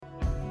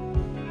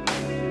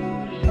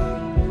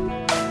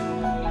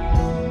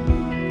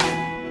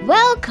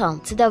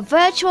Welcome to the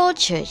virtual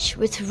church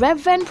with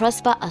Reverend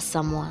Prosper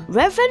Asamoah.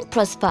 Reverend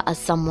Prosper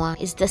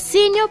Asamoah is the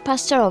senior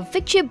pastor of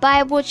Victory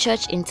Bible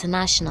Church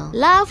International,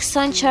 Love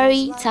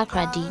Sanctuary,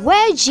 Takoradi,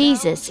 where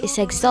Jesus is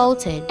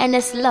exalted and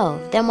his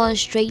love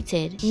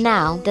demonstrated.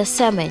 Now, the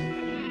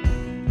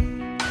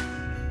sermon.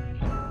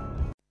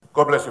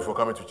 God bless you for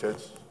coming to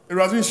church. It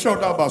wasn't short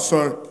about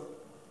sir.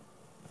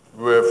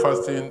 We were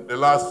fasting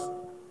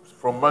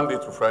from Monday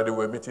to Friday. We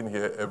were meeting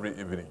here every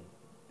evening.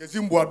 And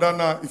quite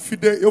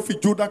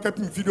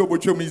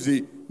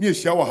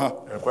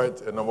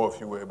a number of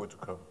you were able to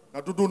come.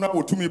 And I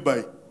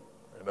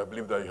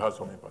believe that you had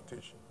some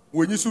impartation.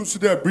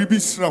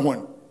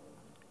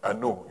 I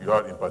know you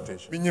had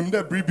impartation. And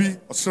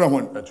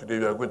today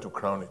we are going to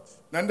crown it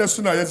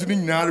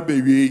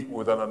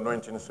with an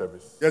anointing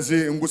service.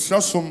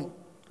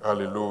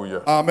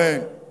 Hallelujah.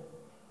 Amen.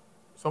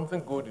 Something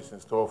good is in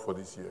store for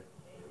this year.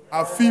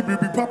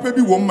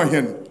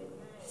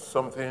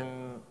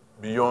 Something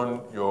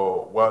beyond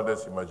your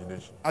wildest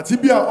imagination. Because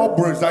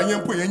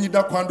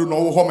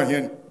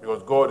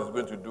God is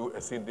going to do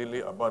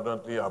exceedingly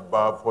abundantly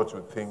above what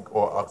you think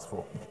or ask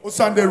for.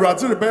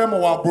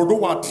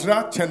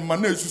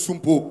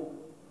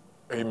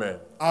 Amen.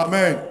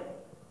 Amen.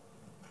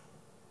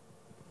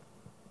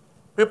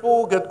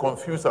 People get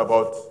confused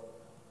about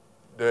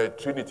the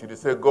Trinity. They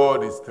say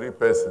God is three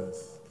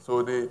persons.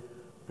 So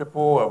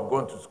people have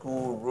gone to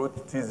school,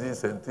 wrote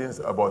theses and things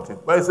about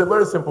it. But it's a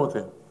very simple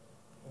thing.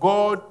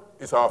 God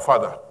is our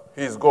Father.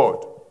 He is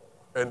God.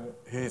 And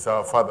He is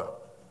our Father.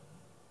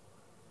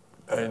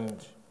 And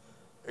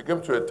it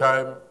came to a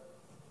time,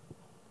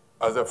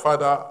 as a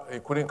father, He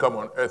couldn't come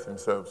on earth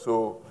Himself.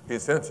 So He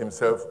sent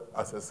Himself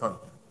as a son.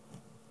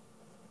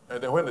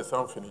 And then when the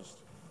son finished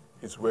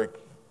His work,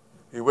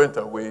 He went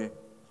away,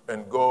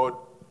 and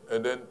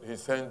then He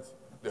sent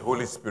the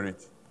Holy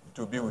Spirit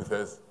to be with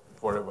us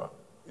forever.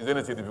 Is there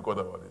anything difficult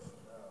about this?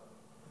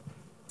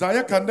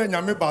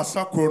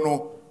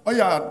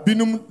 Oya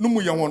binum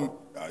numu yawon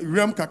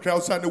rem kakra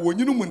usa ne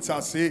wonyinu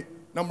muntase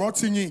na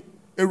mrotinyi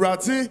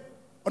ewrade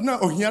ona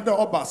ohia da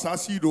oba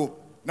asase do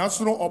na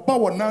so no oba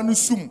wona no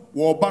sum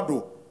wo oba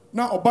do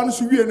na oba no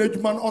so wie na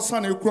adwuma no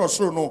osa na ekro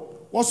soro no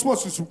woso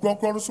susum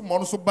kronkron no so mo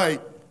no so bai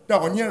da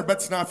onye re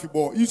betina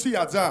afibo isi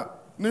yaza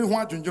ne ho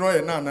adwendwero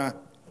ye nana.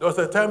 There was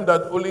a time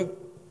that only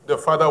the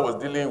Father was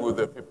dealing with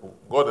the people.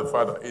 God the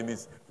Father he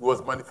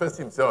was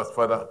manifesting Himself as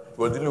Father. He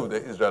was dealing with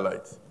the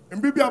Israelites. Then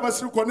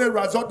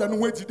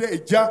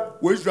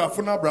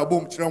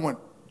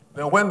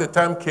when the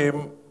time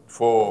came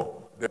for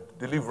the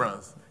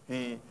deliverance,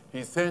 He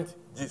sent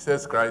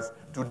Jesus Christ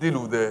to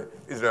deal with the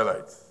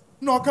Israelites.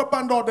 And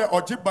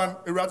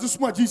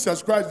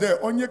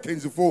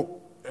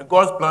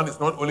God's plan is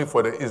not only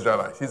for the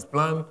Israelites. His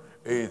plan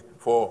is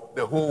for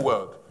the whole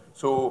world.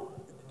 So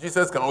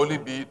Jesus can only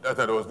be that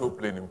there was no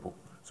plane in Pope.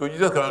 So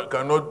Jesus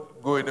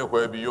cannot go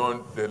anywhere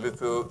beyond the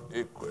little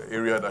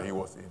area that He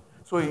was in.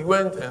 So He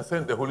went and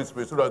sent the Holy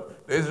Spirit so that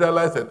the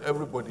Israelites and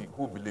everybody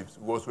who believes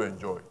will also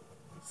enjoy.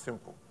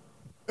 Simple.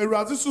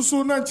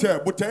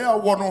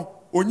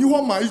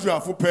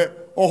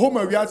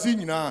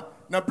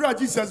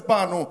 Jesus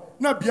bano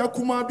na bia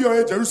kuma bi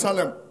o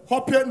Jerusalem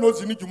hopie no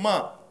zini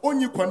djuma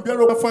onyi kwan bia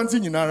ro fanti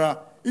nyinara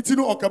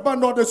itinu okaba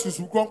no de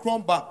susu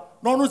kronkron ba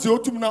no no ze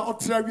otum na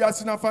otra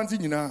wiase na fanti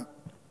nyina.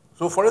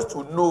 So for us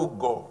to know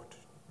God,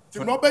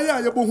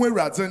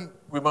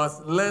 we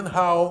must learn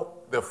how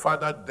the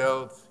Father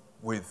dealt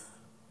with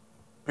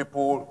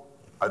people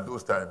at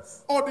those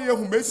times. We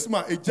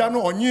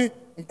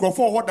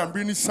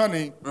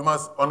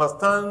must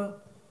understand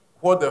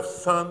what the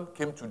Son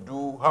came to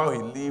do, how He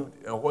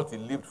lived, and what He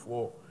lived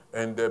for,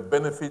 and the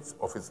benefits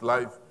of His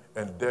life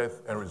and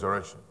death and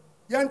resurrection.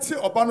 Then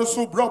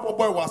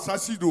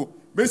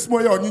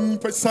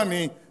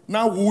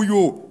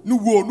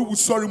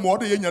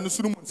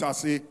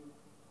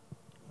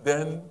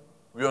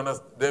we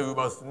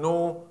must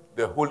know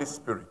the Holy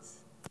Spirit,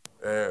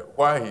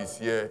 why He's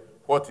here,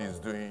 what He's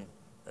doing,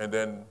 and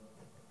then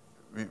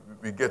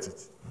we get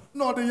it.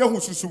 But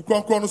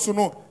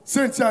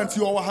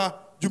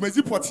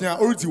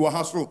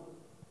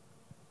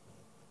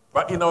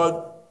in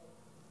our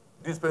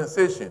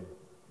dispensation,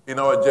 in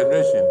our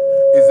generation,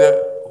 is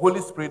the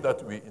Holy Spirit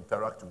that we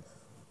interact with.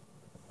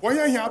 And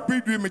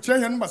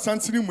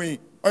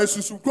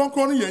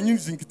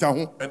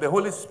the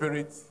Holy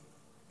Spirit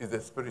is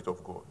the Spirit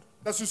of God.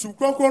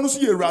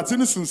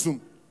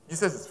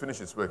 Jesus has finished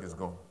His work, He's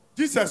gone.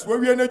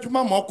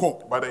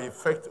 But the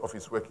effect of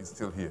His work is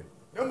still here.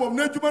 So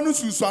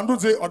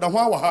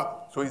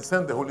He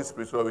sent the Holy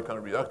Spirit so that we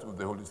can react with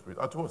the Holy Spirit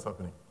at what's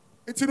happening.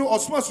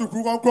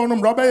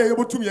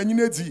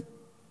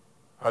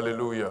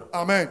 Hallelujah.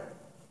 Amen.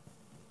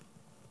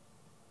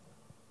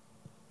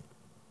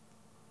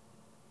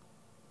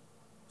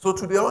 So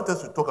today I want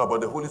us to talk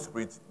about the Holy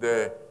Spirit,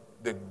 the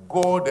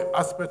God, the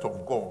aspect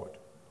of God,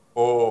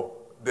 or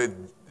the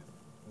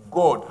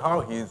God,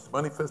 how He is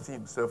manifesting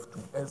Himself to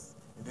us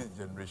in this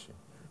generation.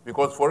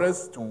 Because for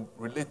us to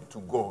relate to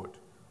God,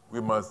 we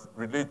must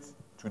relate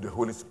to the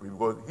Holy Spirit,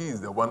 because He is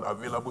the one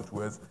available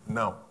to us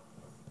now.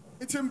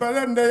 It's in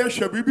Belen, there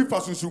shall be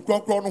Fasun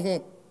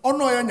Krono, or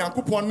no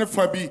Yankupon ne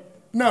Fabi,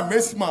 na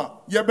Mesma,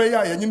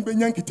 Yabaya, and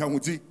Yankee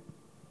Tamuti.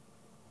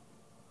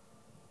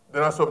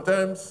 There are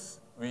sometimes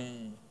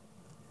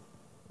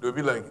they'll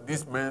be like,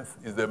 this month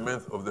is the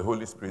month of the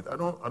Holy Spirit. I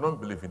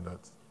don't believe in that.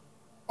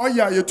 Oh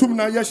yeah, you told me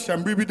now yes,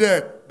 Shambi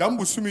there.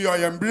 Dambusumi or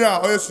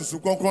Yambria or Susu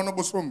Krono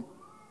Bosum.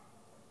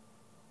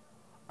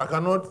 I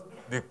cannot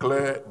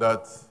declare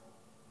that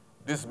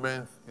this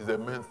month is a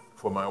month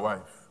for my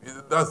wife.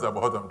 That's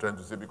about what I'm trying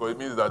to say, because it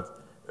means that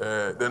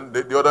then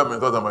the other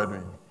month, what am I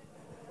doing?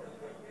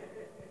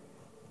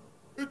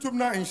 You told me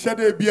now in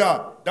Shade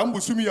Bia,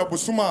 Dambusumi or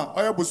Busuma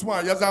or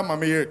Busuma Yazama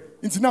Mayer.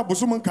 It's not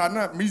Busuman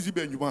Kana, Mizi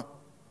Benjuma.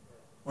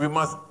 We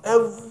must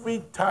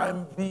every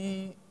time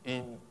be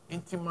in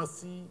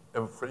intimacy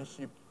and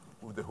friendship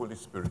with the Holy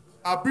Spirit.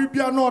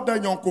 Abibia no da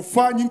yonko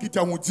fa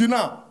nyinkita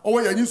hudina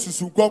owo ya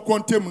nisusu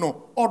kontem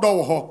no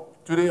odo ho.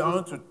 Today I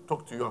want to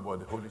talk to you about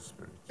the Holy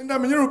Spirit. Nda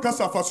menyeru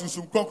kasa fa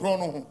susu konkron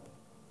no ho.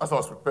 As I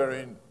was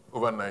preparing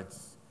overnight,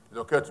 it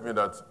occurred to me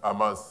that I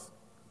must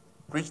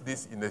preach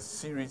this in a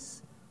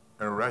series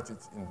and write it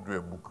into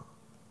a book.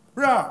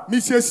 Bra, mi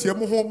siesie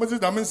mo ho, mezi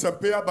da men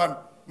sempe aban.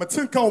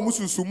 Matinka o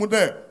mususu mu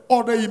de,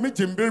 odo yi me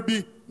jember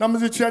bi na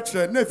mezi church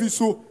na fi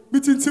so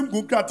mitintim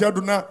gu kratia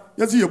do na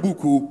yazi ye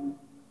buku.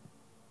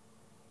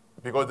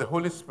 Because the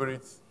Holy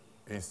Spirit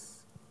is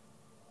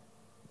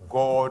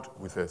God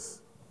with us.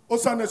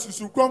 Osane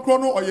susu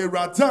konkron no oye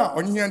rada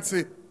onye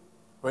hente.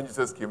 When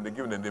Jesus came, they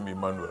gave him the name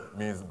Emmanuel,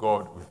 means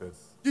God with us.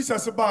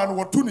 Jesus ba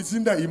no wotu ni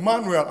zinda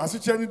Emmanuel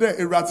asiche ni de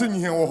erate nyi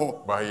hen wo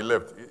ho. But he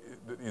left.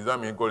 Does that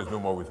mean God is no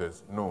more with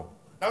us? No.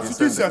 That's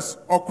Jesus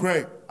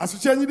okre.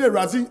 Asiche ni de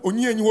erate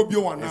onye enyi ho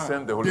bio wana. He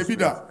sent the Holy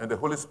Spirit, and the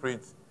Holy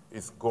Spirit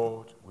is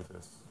God with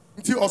us.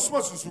 Nti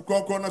osuma susu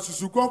konkron na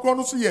susu konkron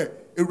no so ye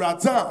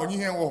erate onye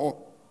hen wo ho.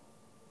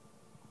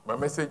 My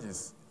message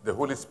is the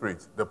Holy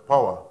Spirit, the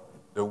power,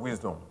 the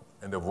wisdom,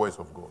 and the voice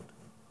of God.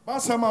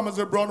 Masama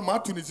maze brown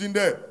matu ni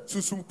zinde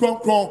susum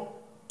konkron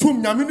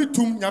tum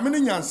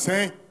nyamini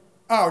nyansen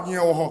a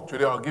onye wo ho.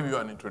 Today I'll give you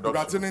an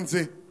introduction.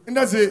 Ratinenze.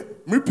 Ndaze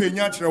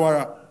mripenya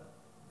kirewara.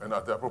 And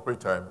at the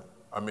appropriate time,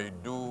 I may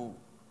do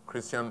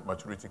Christian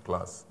maturity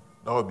class.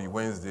 That will be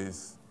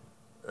Wednesdays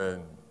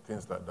and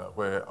things like that,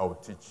 where I'll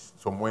teach.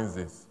 Some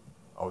Wednesdays,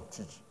 I'll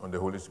teach on the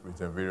Holy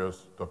Spirit and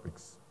various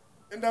topics.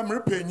 Nda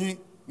mripenyi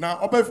na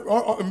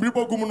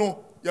mribo gum no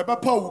ya ba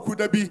pa wuku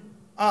da bi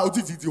a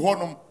otititi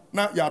honom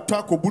na ya to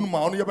akobun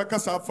ma ono ya ba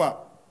kasa afa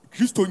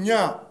Kristo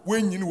nya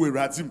wenyin we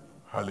radim.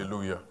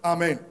 Hallelujah.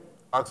 Amen.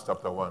 Acts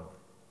chapter 1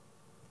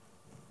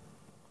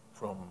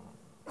 from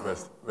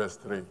verse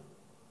 3.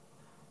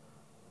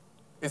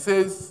 It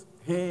says,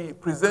 he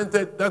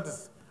presented, that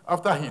is,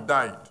 after he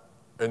died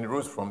and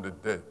rose from the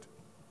dead.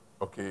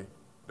 Okay?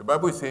 The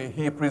Bible is saying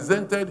he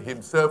presented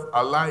himself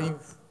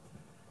alive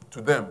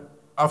to them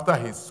after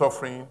his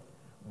suffering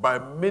by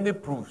many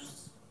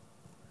proofs,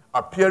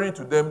 appearing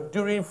to them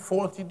during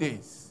 40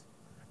 days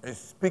and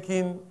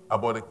speaking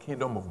about the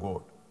kingdom of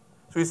God.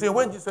 So he said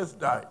when Jesus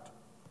died,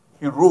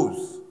 he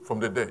rose from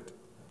the dead.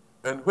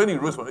 And when he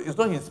rose from the dead, it's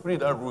not his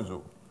spirit that rose.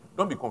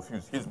 Don't be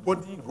confused. His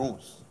body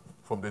rose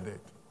from the dead.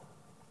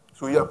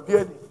 So he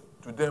appeared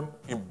to them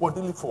in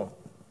bodily form.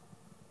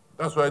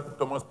 That's why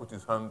Thomas put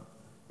his hand,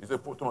 he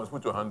said, Thomas,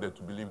 put your hand there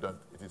to believe that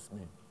it is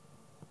me.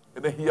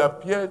 And then he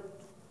appeared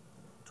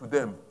to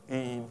them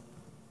in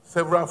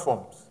several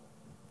forms.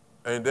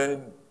 And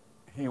then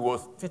he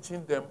was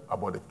teaching them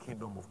about the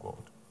kingdom of God.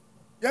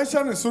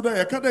 Yashane so da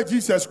yakada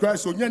Jesus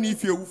Christ onya ni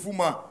fie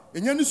wufuma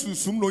enya ni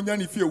susum no onya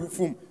ni fie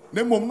wufum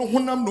na mom no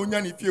honam no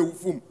onya ni fie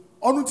wufum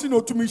onu ti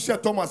no tumi hye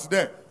Thomas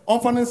de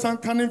onfa ne san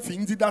kanen fi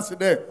ndi dase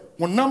de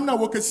honam na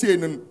wokasie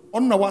nen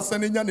on na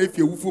wasane nya na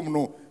fie wufum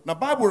no na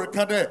Bible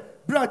rekade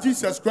bra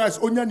Jesus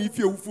Christ onya ni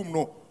fie wufum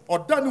no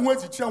oda ne ho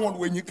azichia won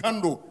wenyi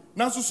kando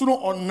na so no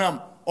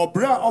onam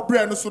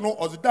obra no so no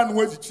ozida ne ho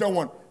azichia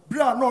won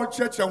bra na o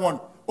church won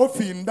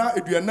ofi nda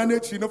eduana na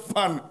echi no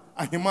fan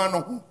ahema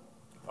no ho.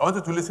 I want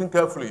you to listen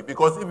carefully,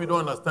 because if you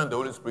don't understand the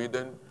Holy Spirit,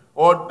 then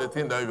all the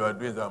thing that you are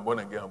doing is I'm born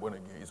again,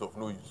 is of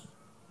no use.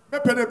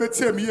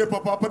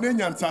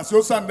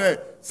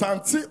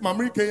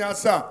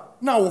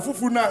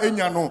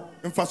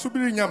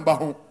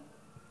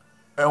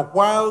 And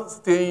while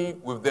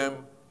staying with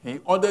them, he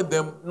ordered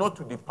them not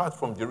to depart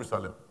from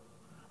Jerusalem,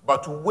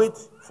 but to wait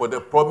for the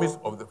promise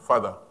of the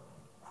Father,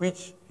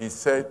 which he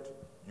said,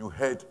 you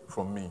heard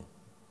from me.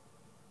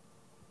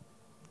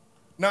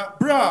 Now,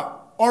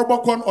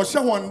 Orbakon or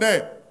Shawan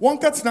there, one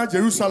katina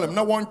Jerusalem,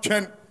 na one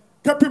chen,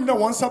 Capim na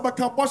one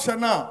sabaka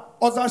boshana,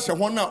 Oza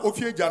Shawana,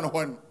 Ophia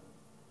Janwan.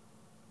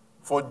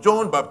 For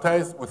John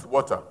baptized with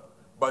water,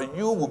 but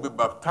you will be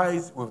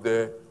baptized with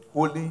the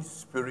Holy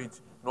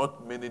Spirit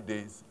not many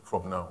days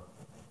from now.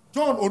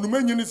 John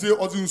Onumen say,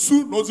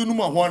 Ozunsu,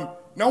 Nozunuma one,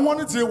 now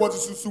one say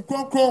was a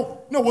Susuquan,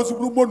 no was a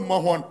Rubon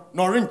Mahon,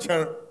 nor in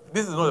chair.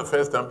 This is not the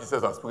first time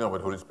Jesus has spoken about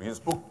the Holy Spirit. He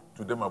spoke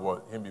to them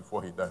about him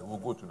before he died. We'll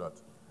go to that.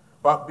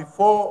 But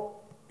before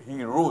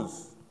he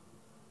rose,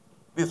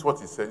 this is what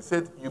he said. He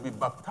said, you'll be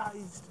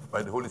baptized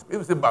by the Holy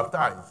Spirit. If you say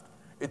baptized,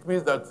 it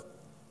means that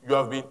you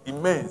have been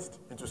immersed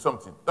into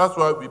something. That's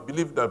why we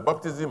believe that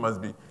baptism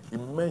must be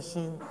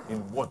immersion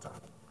in water.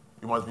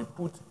 You must be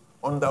put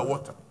under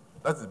water.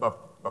 That is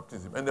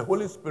baptism. And the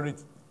Holy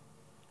Spirit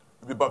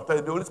will be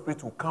baptized. The Holy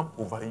Spirit will come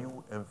over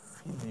you and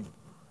fill you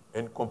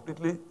and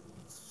completely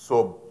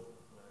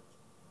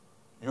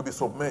you'll be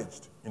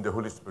submerged in the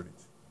Holy Spirit.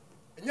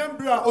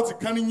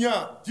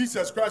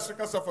 Jesus Christ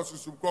for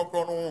susum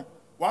kronkron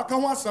waka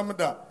ho asem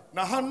da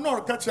na ha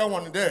nor ka kire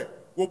won de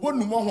wo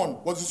bonuma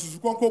hon was susum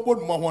kronkron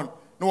bonuma hon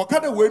na waka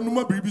da we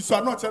numa biribi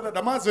so na kire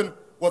da mazen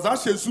was a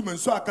hye su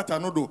menso akata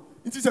no do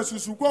nti se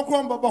susum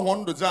kronkron baba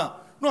hon do za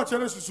na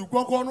kire susum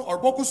kronkron no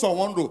orboku so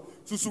won do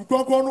susum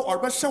kronkron no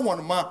orbe hye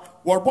won ma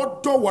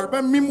worbo do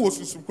worbe mim wo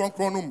susum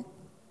kronkron no.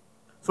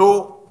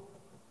 So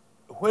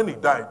when he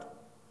died,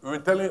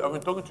 I've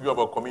been talking to you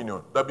about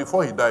communion, that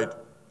before he died,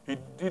 he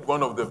did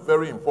one of the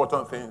very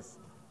important things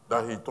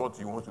that he thought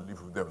he wanted to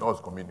live with them. That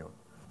was communion.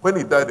 When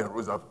he died and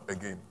rose up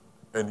again,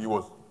 and he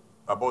was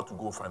about to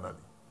go finally,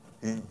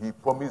 he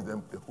promised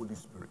them the Holy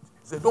Spirit.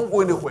 He said, don't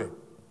go anywhere.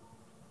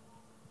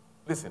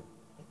 Listen,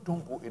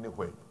 don't go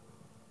anywhere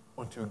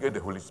until you get the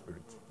Holy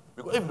Spirit.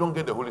 Because if you don't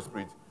get the Holy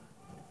Spirit,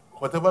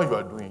 whatever you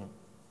are doing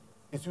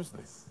is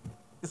useless.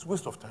 It's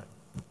waste of time,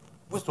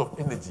 waste of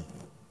energy.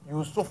 You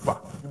will suffer.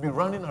 You'll be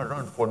running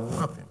around for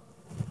nothing.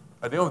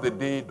 At the end of the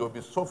day, there'll be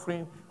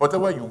suffering.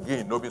 Whatever you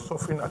gain, there'll be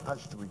suffering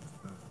attached to it.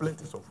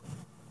 Plenty suffering.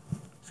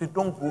 See,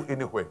 don't go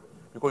anywhere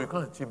because you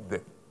can't achieve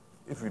that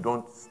if you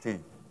don't stay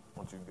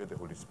until you get the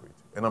Holy Spirit.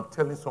 And I'm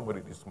telling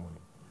somebody this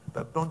morning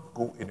that don't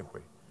go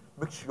anywhere.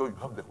 Make sure you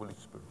have the Holy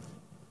Spirit.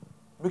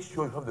 Make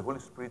sure you have the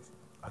Holy Spirit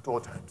at all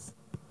times.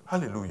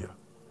 Hallelujah.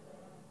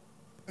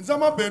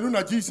 Nzama benu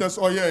na Jesus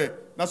oye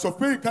na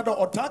soferi kada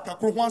otaka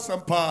kro ho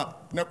asem pa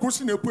na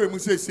krosi na epu emu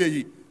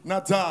sesei na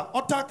da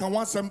otaka ho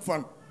asem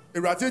fan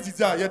ewrade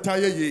jiza yeta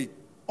ye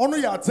ono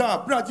ya da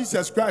bra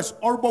Jesus Christ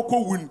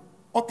orboko wun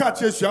oka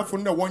chesuafo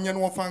na wonye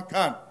no fan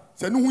kan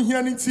se no hu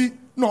hia nti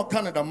na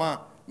oka na dama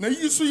na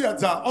yisu ya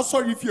da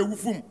osori fie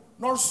wufum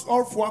na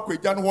orfo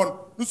akwaja no hon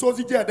no so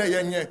zi je da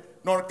yenye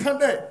na orka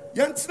de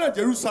yentina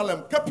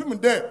Jerusalem kapim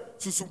de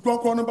susum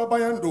kronkron no baba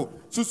yendo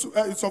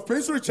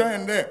soferi so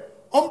recha de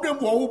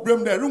ombrem wo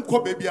brem na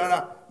runko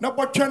bebiara na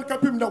botwen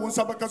kapim da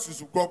wonsa baka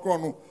susum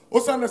kronkron no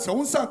osana se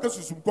wonsa ka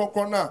susum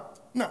kronkron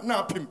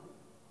na apim.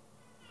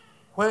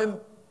 When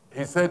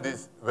he said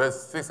this,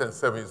 verse 6 and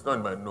 7, it's not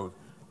in my notes,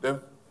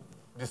 the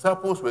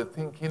disciples were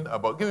thinking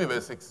about, give me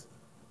verse 6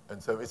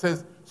 and 7. It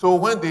says, so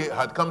when they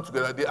had come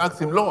together, they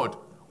asked him, Lord,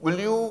 will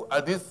you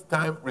at this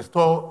time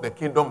restore the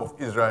kingdom of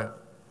Israel?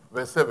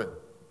 Verse 7.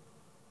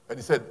 And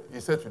he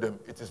said to them,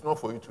 it is not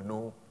for you to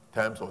know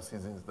times or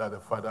seasons that the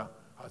Father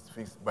has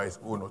fixed by his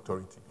own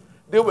authority.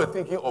 They were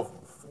thinking of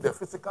the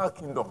physical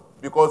kingdom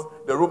because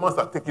the Romans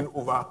had taken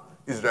over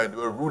Israel. They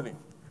were ruling.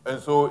 And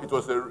so it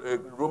was a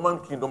Roman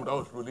kingdom that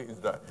was ruling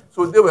Israel.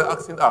 So they were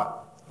asking,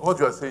 what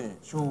you are saying,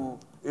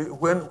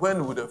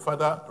 when will the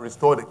Father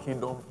restore the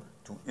kingdom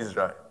to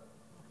Israel?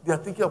 They are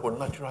thinking about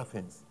natural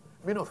things.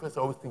 Many of us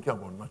are always thinking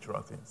about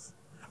natural things.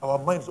 Our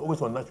mind is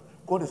always on natural.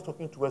 God is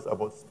talking to us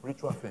about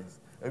spiritual things.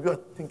 And we are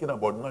thinking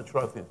about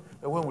natural things.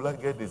 And when will I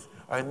get this?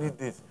 I need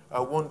this. I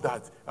want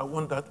that. I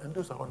want that. And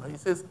those are, he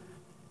says,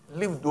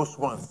 leave those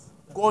ones.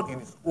 God in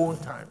his own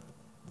time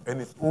and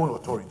his own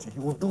authority, he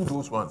will do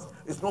those ones.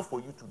 It's not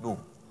for you to know.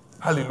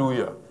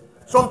 Hallelujah.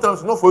 Sometimes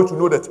it's not for you to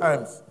know the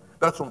times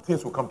that some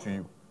things will come to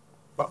you.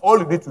 But all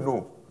you need to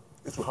know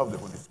is to have the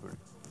Holy Spirit.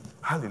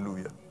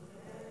 Hallelujah.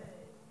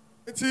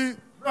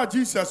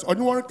 Jesus,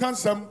 on your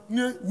cansam,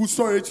 near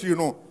Wussorich, you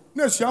know,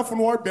 near Shafon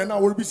or Bena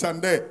will be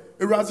Sunday,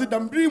 a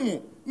Razidam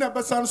Brimu,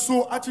 never san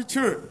so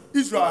attitude,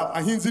 Israel,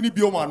 a Hinzini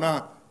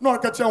Biomana, nor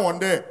catch one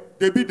day,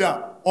 they be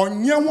that,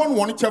 on ye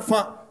one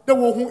chafa. The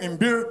one in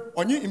beer,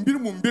 on ye in beer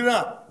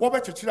mumbira, what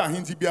better chira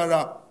hindi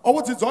biara, or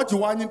what is what you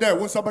want in there,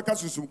 one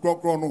sabacasum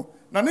crono,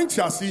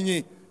 Nanincha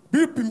sini,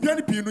 be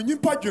pimpani pin,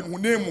 Nimpajan, who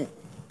name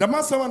the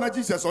master of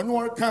Jesus on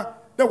your car,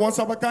 the one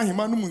sabaca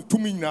himanum to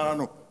me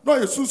narano, no,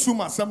 you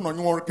susuma some on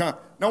your car,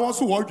 now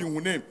also working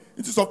who name.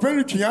 It is a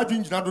very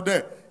chiajin nado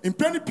there, in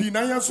penny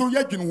pinaya so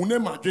yagin who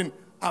name margin,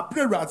 a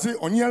pre raze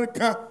on your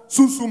car,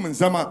 susum and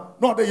zama,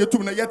 not the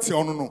yetuna yet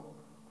no.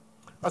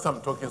 As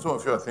I'm talking, some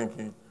of you are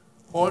thinking,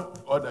 all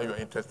that you are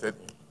interested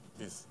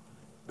in is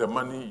the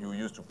money you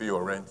use to pay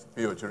your rent,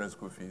 pay your children's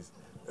school fees.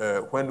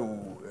 When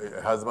will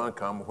a husband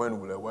come? When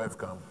will a wife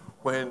come?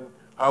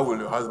 How will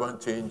your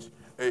husband change?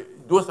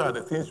 Those are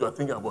the things you are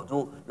thinking about.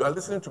 So you are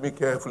listening to me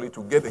carefully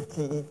to get the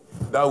key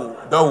that will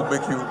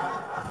make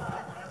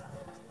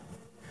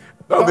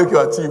you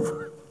achieve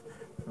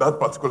that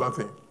particular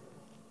thing.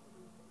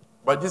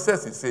 But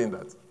Jesus is saying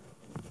that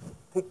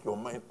take your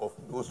mind off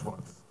those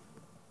ones.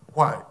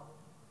 Why?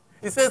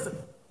 He says.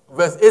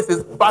 Verse 8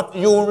 says, but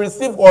you will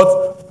receive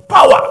what?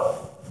 Power.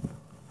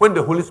 When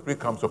the Holy Spirit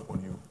comes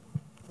upon you.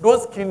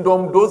 Those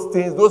kingdom, those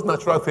things, those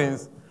natural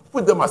things,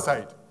 put them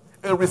aside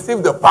and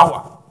receive the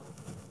power.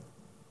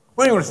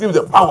 When you receive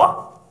the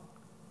power,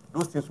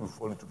 those things will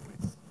fall into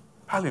place.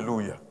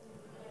 Hallelujah.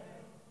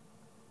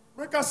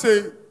 Make us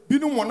say,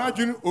 Binu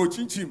Monajin or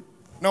Chinchim,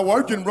 na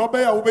wɔredwen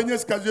rɔbɛ a wobɛnya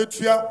sika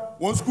tua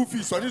wɔn school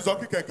fees ɔne sɛ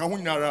ɔkeka ka ho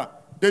nyinara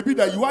dabi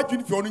da yiwa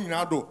adwene fie ɔno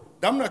nyinaa do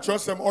dam na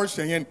kyerɛsɛm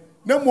ɔrehyɛ yɛn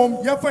na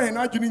mmom yɛfa yɛn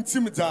adwene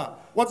ntim dza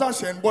wɔdze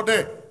ahyɛ yɛn bɔ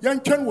dɛ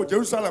yɛntwɛn wɔ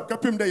jerusalem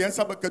kapem dɛ yɛn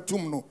nsa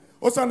bɛkatum no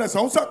ɔsan sɛ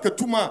wo nsa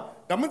katum a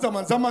dam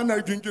nzamanzama na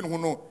adwendwen ho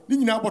no ne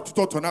nyinaa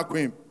bɔtotɔtɔ no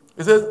akwam.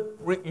 It says,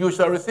 you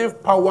shall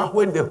receive power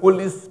when the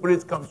Holy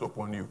Spirit comes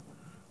upon you.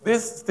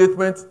 This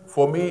statement,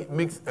 for me,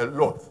 makes a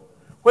lot.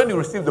 When you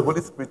receive the Holy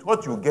Spirit,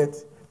 what you get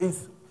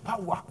is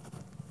power.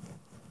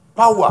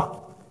 Power.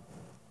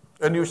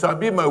 And you shall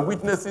be my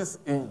witnesses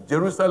in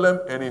Jerusalem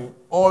and in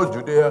all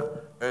Judea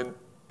and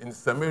in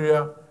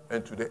Samaria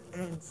and to the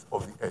ends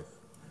of the earth.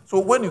 So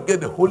when you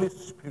get the Holy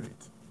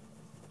Spirit,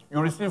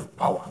 you receive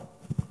power.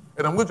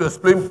 And I'm going to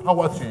explain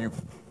power to you.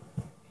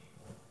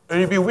 And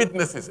you'll be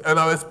witnesses, and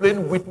I'll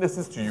explain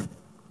witnesses to you.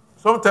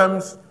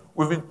 Sometimes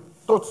we've been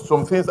taught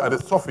some things at the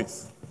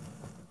surface,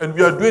 and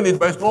we are doing it,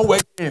 but it's not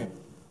working.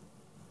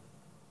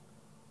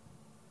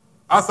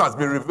 As has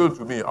been revealed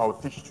to me, I'll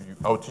teach to you.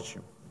 I'll teach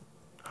you.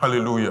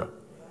 Hallelujah.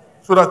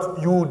 So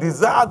that you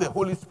desire the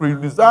Holy Spirit. You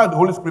desire the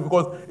Holy Spirit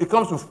because it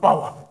comes with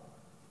power.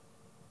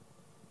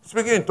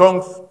 Speaking in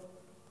tongues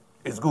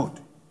is good.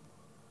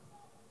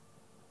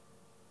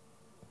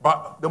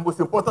 But the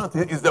most important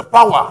thing is the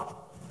power.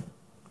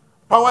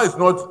 Power is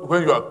not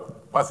when you are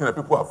passing and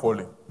people are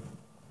falling.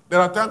 There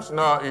are times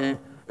now in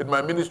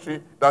my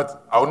ministry that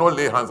I will not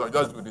lay hands, I'll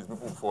just do this,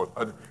 people fall.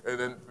 And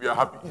then we are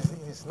happy.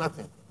 It's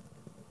nothing.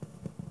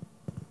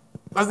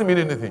 Doesn't mean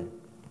anything.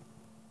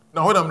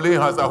 Now when I'm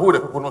laying hands, I hold the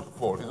people not to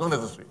fall. It's not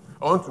necessary.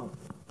 I want to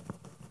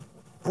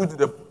put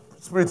the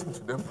Spirit into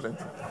them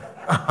plenty.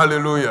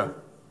 Hallelujah.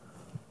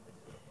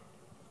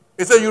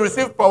 It says you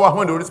receive power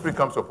when the Holy Spirit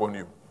comes upon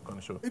you.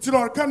 It's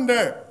not can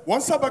there.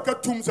 Once I back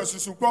at tombs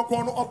as you go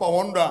on up a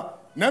wonder.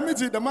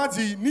 Namity the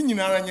Mazi,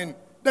 Ninaran,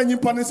 then you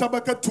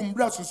panisabaka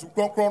tumbra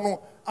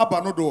susukono,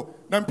 abanodo,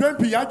 Nampen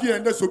Piagi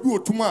and the Sobu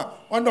Tuma,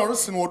 under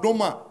Orson or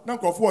Doma,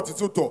 Nanko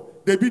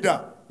Fortituto,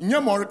 Debida,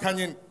 Nyamor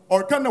Canyon,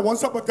 or Kana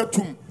once up a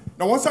catum,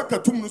 now once a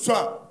catum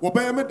nusa,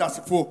 Wobame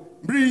Dasifo,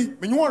 Bri,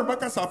 Minuan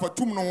Bakasafa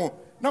Tumno,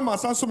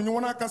 Namasansum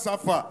Yuana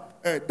Casafa,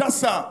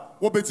 Dasa,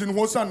 Wobetin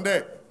Hosan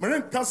there,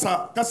 Marin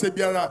Casa,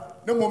 Casabiara,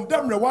 the Mom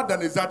Damre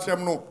Wadan is at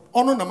Remno,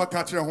 Ono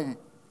Namakacha home.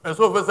 And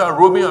so of us are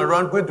roaming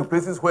around, going to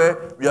places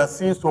where we are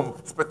seeing some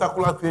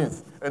spectacular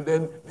things, and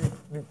then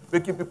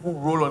making people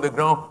roll on the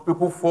ground,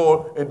 people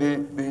fall, and they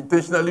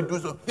intentionally do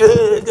so.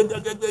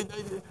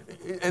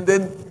 And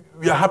then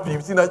we are happy.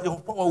 You've seen that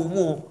power will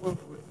move.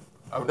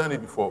 I've done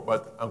it before,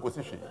 but Uncle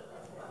Sishi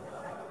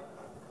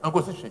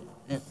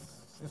is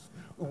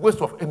a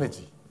waste of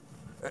energy.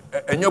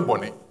 And you're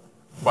bonny,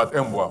 but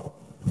wow.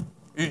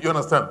 You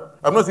understand?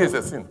 I'm not saying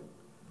it's a sin,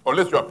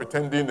 unless you are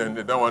pretending and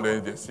that one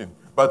is a sin.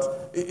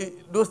 But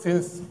those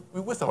things,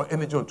 we waste our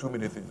energy on too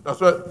many things. That's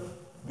why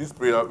this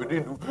prayer, we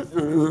didn't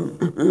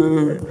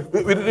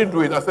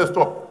do it. I said,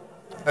 stop.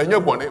 And you're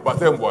born, but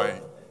then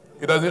boy,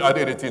 it doesn't add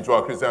anything to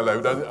our Christian life.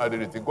 It doesn't add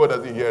anything. God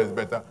doesn't hear us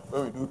better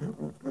when we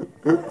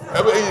do.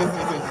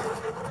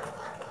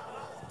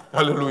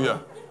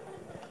 Hallelujah.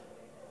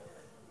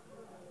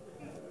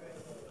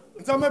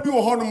 Maybe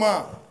we're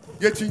Honoma,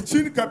 yet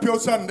Chin Capio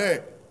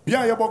Sunday,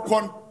 Bia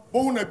Yabokon.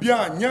 Bona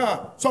bia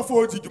nya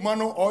sofo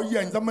tijumano o ye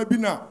nzama bi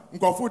na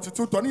nkofo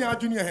tito to ne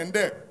adwene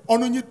hende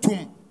ono nyi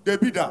tum de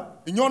bida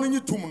nyo no nyi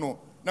tum no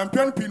na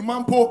mpen pin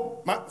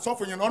mampo ma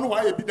sofo nye no no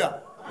wa ye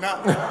bida na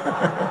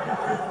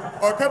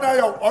o kada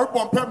ya o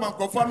bompe man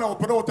nkofo na o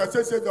pere o ta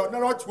sese de na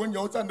ro chwo nya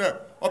o sande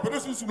o pere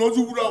susu no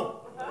zu wura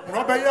o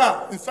ro be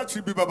ya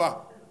nsachi bi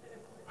baba.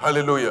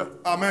 Hallelujah.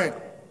 Amen.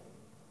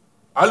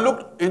 I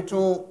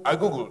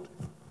googled.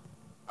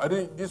 I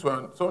think this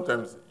one,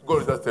 sometimes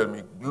God just tell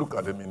me, look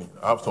at the meaning.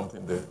 I have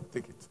something there,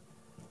 take it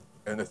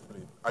and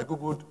explain. I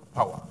googled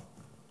power.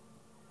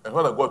 And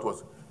what I got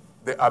was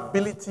the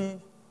ability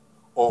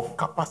or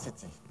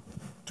capacity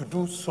to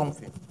do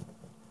something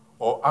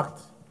or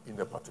act in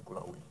a particular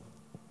way.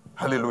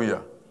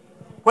 Hallelujah.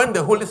 When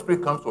the Holy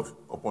Spirit comes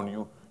upon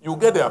you, you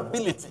get the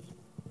ability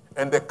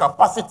and the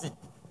capacity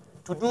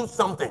to do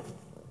something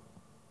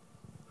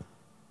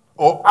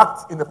or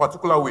act in a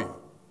particular way.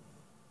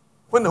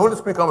 When the Holy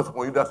Spirit comes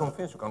upon you, there are some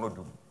things you cannot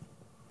do.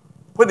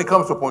 When it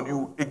comes upon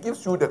you, it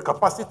gives you the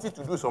capacity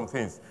to do some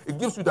things. It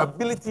gives you the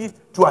ability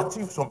to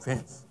achieve some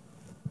things.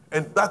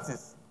 And that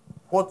is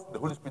what the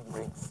Holy Spirit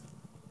brings.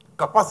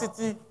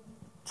 Capacity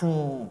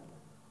to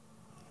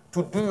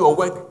do your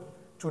work,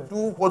 to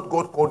do what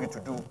God called you to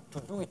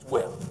do it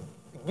well.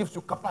 It gives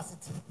you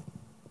capacity.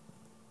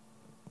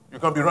 You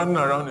can be running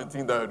around and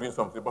think that you're doing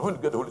something, but when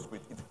you get the Holy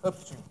Spirit, it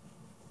helps you.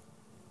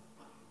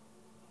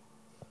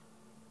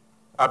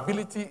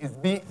 Ability is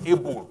being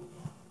able.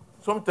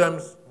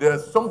 Sometimes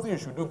there's something you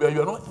should do, but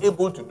you're not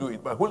able to do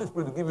it. But Holy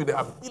Spirit will give you the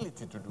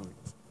ability to do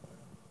it.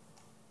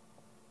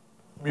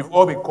 We've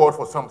all been called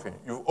for something.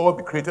 You've all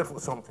been created for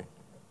something.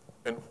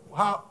 And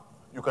how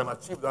you can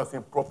achieve that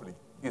thing properly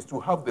is to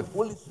have the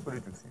Holy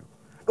Spirit with you.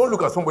 Don't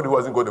look at somebody who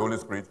hasn't got the Holy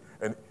Spirit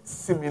and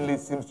seemingly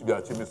seems to be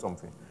achieving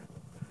something.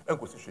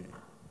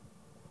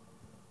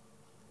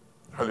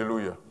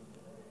 Hallelujah.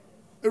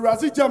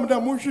 Erazi jam da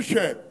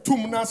munhwehwe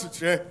tum na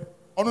asekyerɛ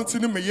ɔno nti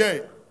ne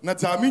meyɛ na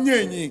dza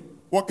menya nyi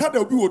wɔka da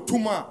obi wɔ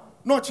tum a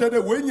na ɔkyerɛ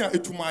dɛ wɔanya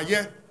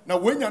etumayɛ na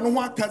wɔanya no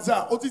ho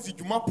akaza a ɔtete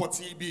dwuma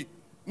pɔtee bi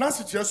na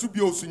asekyerɛ so bi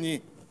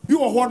osunyi bi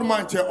wɔ hɔ no ma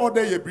nkyɛ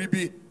ɔda yɛ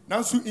biribi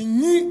nanso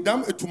nyi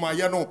dam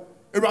etumayɛ no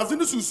Erazi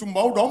ne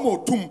susumba wo da ɔma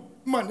otum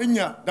ma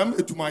nenya dam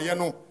etumayɛ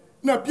no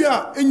na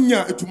bia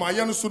enya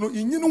etumayɛ no so no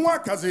nyi no ho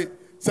akaze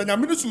sɛ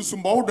nyame ne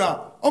susumba wo da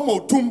ɔma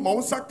otum ma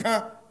wo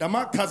saka dam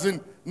akaze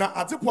na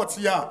ade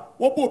pɔtee a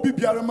wɔbɔ obi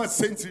biara ma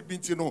sentiri bi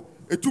nti no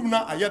etum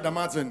na ayɛ dam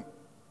azen.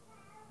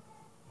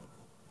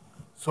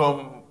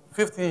 Some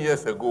 15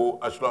 years ago,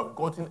 I should have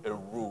gotten a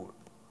role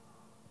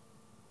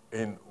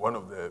in one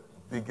of the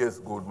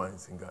biggest gold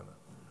mines in Ghana.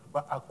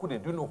 But I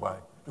couldn't. Do you know why?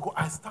 Because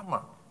I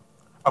stammer.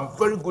 I'm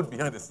very good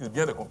behind the scenes,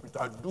 behind the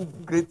computer. I do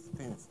great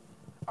things.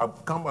 I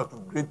come out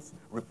with great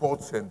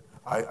reports and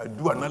I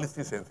do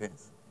analysis and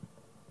things.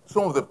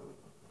 Some of the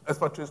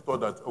expatriates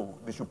thought that,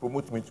 they should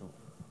promote me to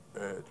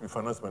be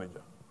finance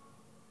manager.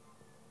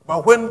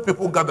 But when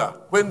people gather,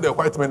 when the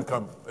white men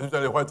come,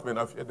 usually the white men,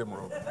 I fear them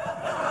wrong.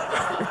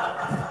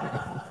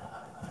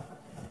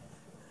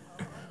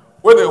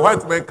 When the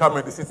white men come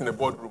and they sit in the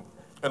boardroom,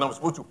 and I'm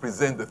supposed to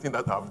present the thing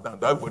that I've done,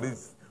 that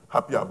everybody's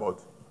happy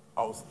about,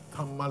 I'll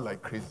stammer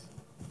like crazy.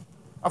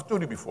 I've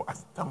told you before, I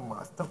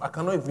stammer. I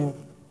cannot even...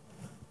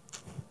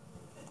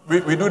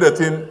 We do the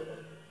thing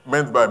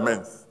month by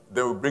month.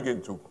 Then we bring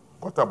it to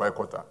quarter by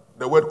quarter.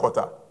 The word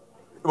quarter.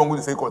 Even when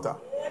you say quarter.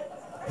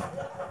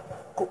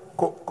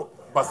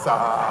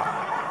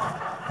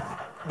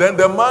 Then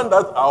the man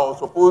that I was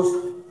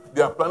supposed,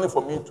 they are planning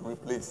for me to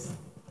replace,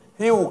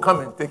 he will come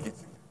and take it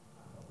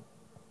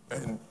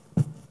and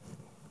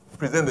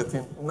present the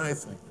thing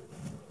nicely.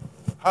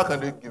 How can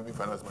they give me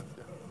finance manager?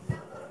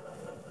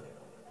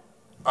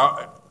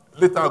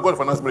 Later, I got a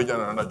finance manager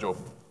in another job.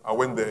 I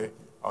went there,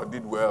 I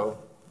did well,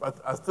 but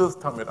I still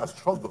stammered, I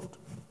struggled.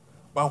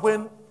 But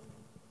when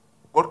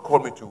God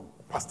called me to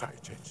pastor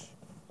a church,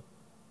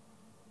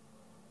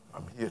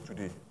 I'm here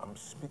today, I'm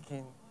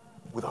speaking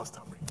without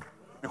stammering.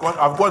 Because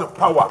I've got the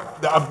power,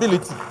 the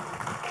ability.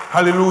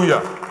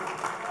 Hallelujah.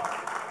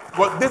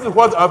 But this is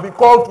what I've been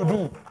called to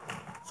do.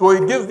 So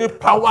it gives me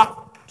power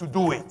to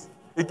do it.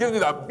 It gives me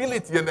the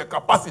ability and the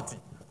capacity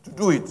to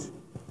do it.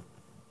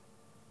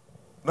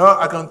 Now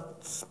I can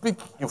speak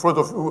in front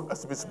of you.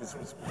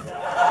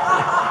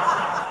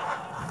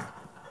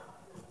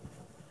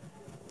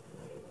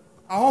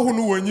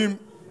 Ahohunu wonyim.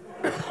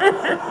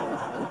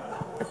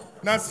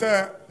 Na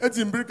sɛ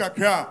etimbiri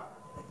kakra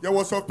ya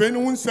wɔsɔ pɛn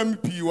ho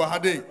nsɛm pii wɔ ha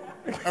de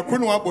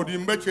ɛkono abɔdi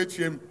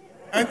mbɛkyerɛkyerɛm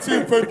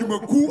ɛnti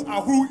mfadwumaku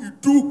ahoro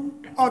idu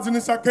a ɔde ne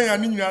nsa kan ya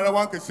ne nyinara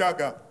wankɛhyɛ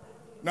aga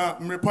na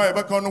mmerepa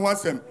yɛbɛka no ho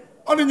asɛm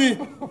ɔne nyi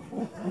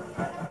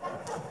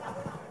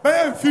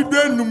bɛyɛ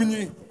mfidwe nnum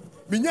nyi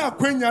menya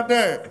akwanya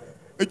dɛ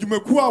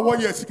adwumaku a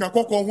wɔyɛ sika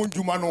kɔkɔɔ ho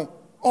ndwuma no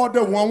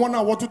ɔdɛ wɔn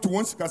a wɔtoto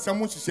wɔn sikasɛm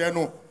ho hyehyɛ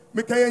no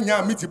meka yɛ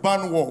nya miti ba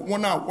no wɔ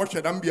wɔn a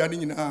wɔhwɛ dam bia ne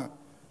nyinaa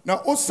na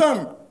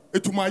osan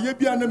etumayɛ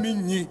bia na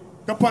menyi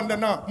kapanda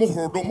na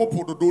mohorodo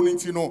mopododo no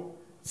nti no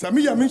sɛ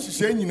meyɛ me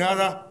nhyehyɛ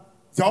nyinara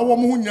dza wɔwɔ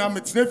mo ho nyinaa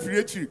metena firi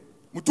akyi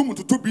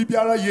mutomutoto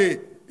biribiara yɛ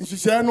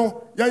nhyehyɛ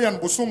no yɛyɛ no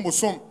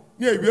bosom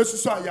ne awie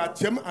susu a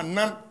yɛakyɛm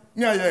anan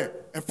ne ayɛ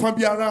ɛfa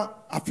biara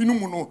afi no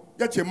mu no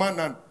yɛkyɛm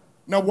anan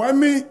na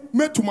wɔame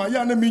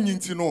metumayɛ na menyi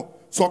nti no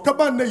sɛ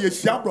ɔkaba na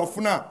yɛhyia aborɔfo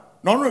no a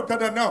na ɔno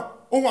rekada na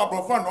ɔhu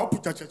aborɔfo a na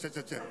ɔpo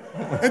kyɛkyɛkyɛkyɛ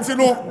nti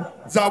no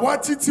dza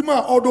wɔatitim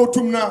a ɔdɔ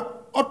otum na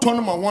ɔtɔ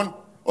no ma wɔn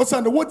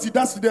ɔsane wɔti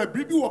da se dɛ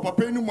biribi wɔ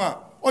papa no mu a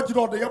ɔgye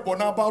dɛ ɔde yɛ bɔ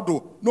n'aba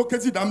do na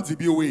ɔkɛsi dam dze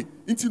bi owe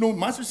nti no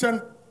mahyehyɛ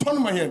no tɔ no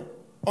ma yɛn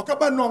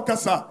ɔkaba na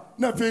ɔnkasa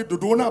na afei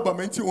dodoɔ no aba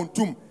ma nti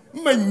ɔntum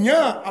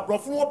mmanya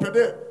aborɔfo no wɔpɛ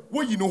dɛ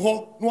wɔyi no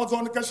hɔ na wɔdze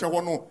ɔno kɛhyɛ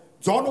hɔ no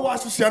dza ɔno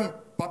wɔahyehyɛ no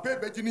papa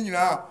bɛgye no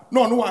nyinaa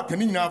na ɔno wɔaka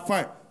no nyinaa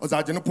fine ɔdze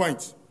agye no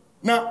point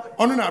na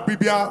ɔno na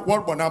abere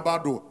wɔrebɔ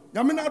n'aba do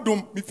nyame no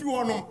adom mefi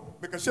hɔnom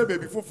mekɛhyɛ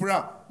baabi foforɔ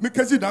a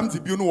mekɛsi dam dze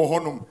bio no wɔ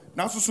hɔnom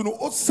nanso so no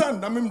ɔsan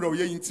na memmerɛ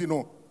ɔyɛ yi nti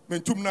no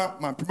mentum na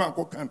mampema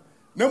nkɔ kan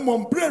na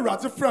mmom berɛ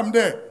awurade frɛm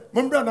dɛ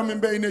membrɛ na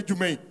membɛyɛ no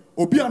adwuma yi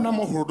obi a na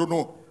mohorodo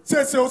no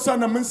sɛsɛ ɔsa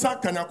na me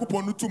nsa ka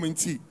nyankopɔn no tum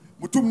nti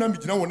mutum na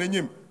megyina wɔn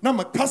anim na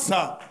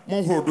mekasa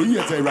mohorodo yi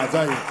yɛ sɛ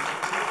awurade ayɛ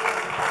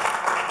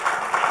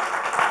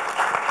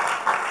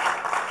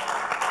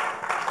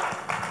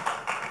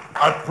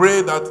I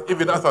pray that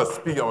even as I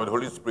speak about the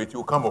Holy Spirit, He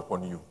will come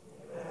upon you.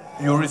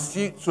 You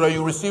receive, so that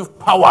you receive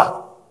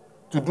power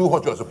to do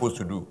what you are supposed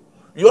to do.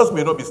 Yours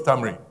may not be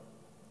stammering.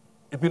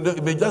 It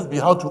may just be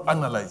how to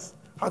analyze,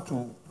 how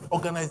to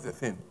organize the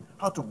thing,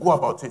 how to go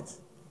about it.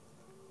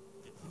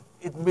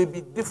 It may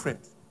be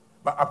different,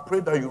 but I pray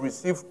that you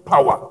receive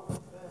power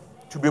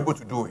to be able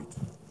to do it.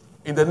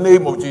 In the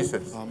name of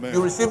Jesus. Amen.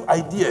 You receive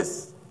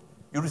ideas.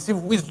 You receive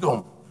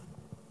wisdom.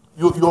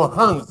 Your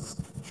hands,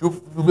 you'll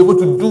be able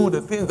to do the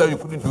things that you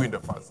couldn't do in the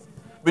past.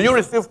 But you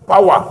receive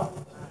power.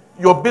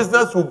 Your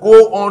business will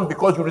go on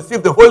because you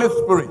receive the Holy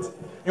Spirit.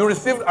 You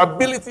receive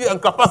ability and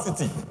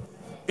capacity.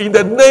 In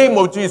the name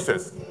of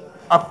Jesus,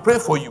 I pray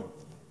for you.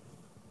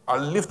 I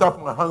lift up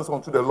my hands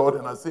unto the Lord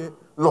and I say,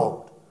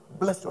 Lord,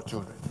 Bless your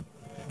children.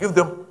 Give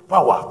them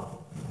power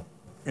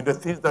in the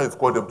things that you've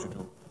called them to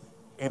do.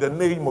 In the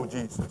name of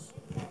Jesus.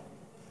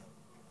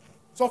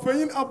 So for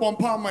you,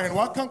 Abompa man,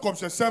 what can come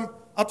to some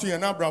at your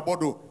Nabra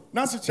Bodo?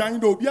 Nancy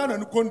Chando, Biana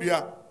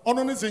Nukondia,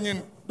 Onon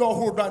Zinin,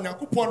 Doho Danya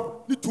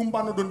Coupon, the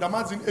Tumbano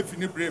Dundamazin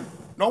Effini Brim.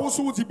 Now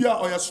also would be a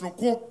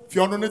Oyasnoko,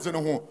 Fionones and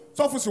a home.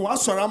 So for so I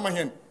saw my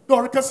hand,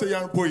 Dorica say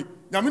young boy,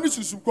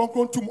 Yaminis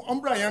Concon to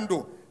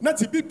Umbrayando,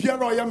 Natty be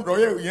Piero Yam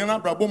Royal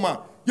Yana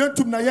Braboma,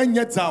 Yantum Nayan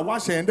Yetza,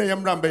 Washa and the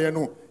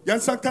Yamrambayano,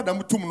 Yansanka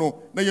Damutumno,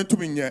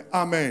 Nayantuminya.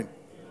 Amen.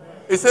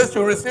 It says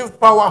you receive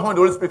power when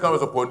the Holy Spirit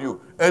comes upon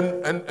you.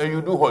 And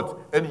you do what?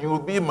 And you will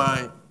be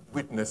my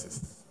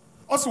witnesses.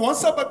 Also,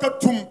 once I back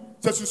to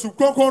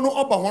Susukono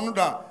Oba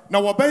Honda,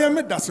 now obey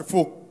me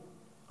dasifo.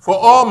 For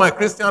all my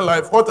Christian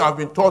life, what I've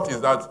been taught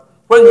is that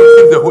when you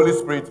receive the Holy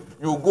Spirit,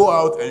 you go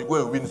out and you go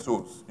and win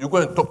souls. You go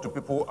and talk to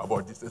people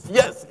about Jesus.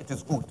 Yes, it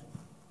is good.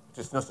 It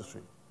is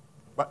necessary.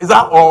 But is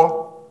that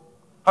all?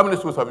 How many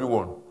souls have you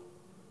won?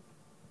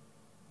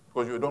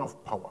 Because you don't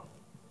have power.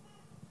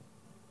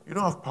 You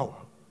don't have power.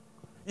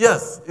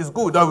 Yes, it's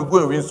good that we go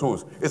and win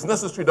souls. It's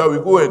necessary that we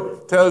go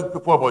and tell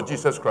people about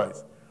Jesus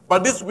Christ.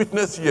 But this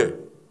witness here,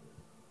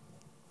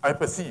 I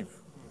perceive,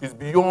 is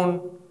beyond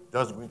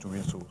just going to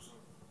win souls.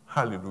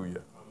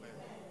 Hallelujah.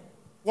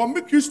 One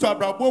big Christo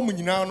Abrabo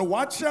Munina,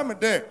 watch him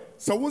there.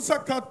 So once I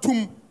cut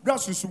tum,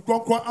 Brasus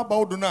Conqua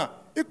about Dona,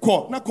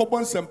 Eco,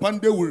 Nakobon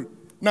Sempande,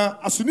 na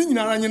Asunin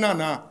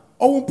Naranana,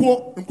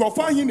 Owpo, and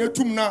Kofahin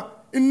Etumna,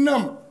 in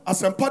Nam, as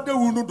Sempade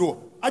Unudo,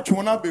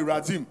 Achwana be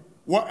Razim.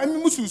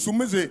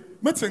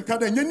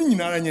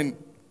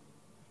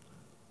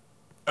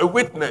 A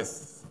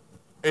witness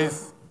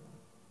is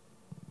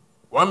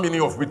 1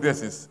 meaning of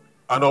witnesses.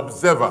 An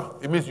observer,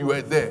 it means you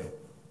were there.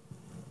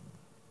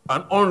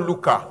 An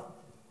onlooker,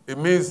 it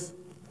means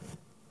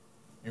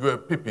you were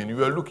peeping, you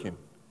were looking.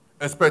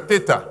 A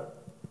spectator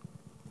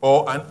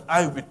or an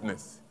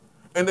eyewitness.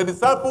 And the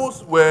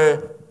disciples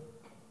were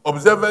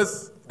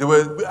observers, they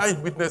were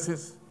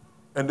eyewitnesses,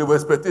 and they were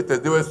spectators.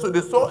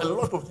 They saw a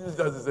lot of things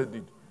that Jesus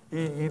did.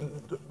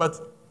 But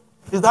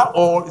is that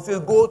all? It says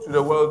go to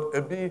the world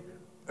and be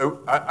an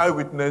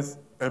eyewitness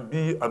and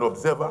be an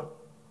observer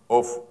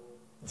of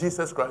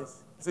Jesus Christ.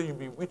 He said you'll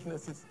be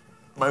witnesses,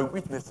 my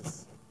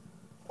witnesses,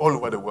 all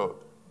over the world.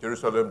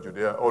 Jerusalem,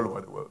 Judea, all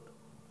over the world.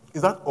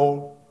 Is that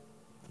all?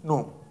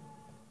 No.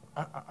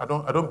 I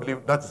don't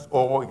believe that is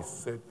all he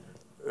said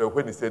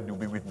when he said you'll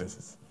be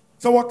witnesses.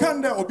 So what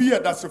can there be a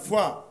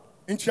dasifwa?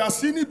 In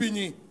Chasini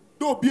Bini.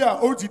 Do be a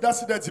oji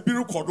dasi da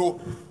tibiru kodo,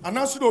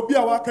 anasu do be a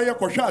wakaya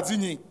kosha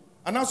zini,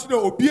 anasu do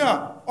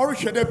obia or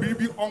shede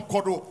bibi on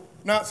kodo.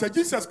 Na se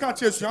Jesus can't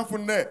chase you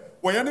from there,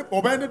 wayane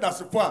obey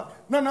dasi fa,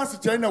 na nasi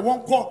china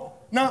one ko,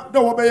 na the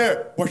obey,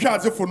 kosha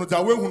zifunu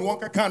za we who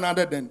won't can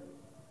other than.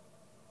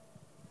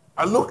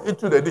 I looked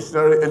into the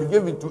dictionary and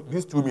gave it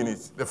these 2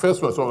 minutes. The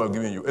first one is what I'm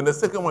giving you. And the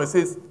second one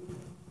says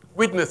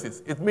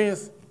witnesses. It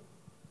means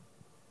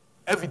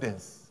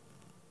evidence.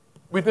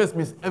 Witness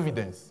means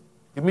evidence.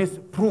 It means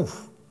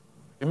proof.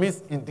 It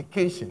means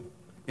indication.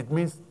 It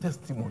means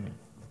testimony.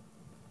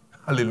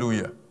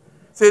 Hallelujah.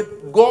 Say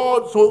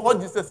God, so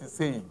what Jesus is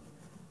saying,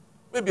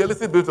 maybe a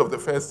little bit of the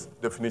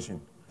first definition,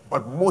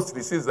 but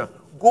mostly says that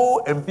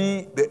go and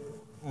be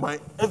my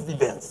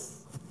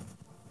evidence.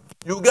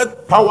 You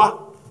get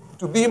power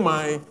to be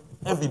my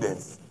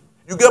evidence.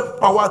 You get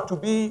power to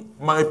be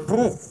my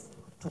proof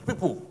to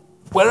people.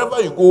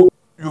 Wherever you go,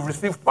 you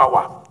receive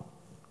power.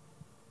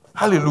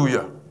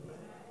 Hallelujah.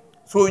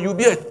 So you'll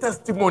be a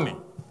testimony.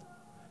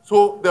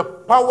 So the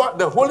power,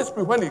 the Holy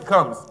Spirit, when it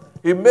comes,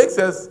 it makes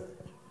us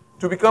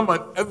to become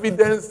an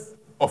evidence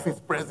of his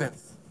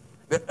presence.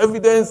 The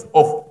evidence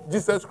of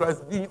Jesus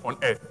Christ being on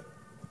earth.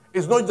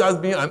 It's not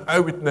just being an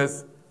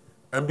eyewitness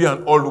and be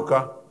an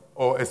onlooker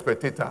or a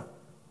spectator.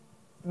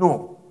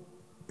 No.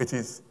 It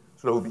is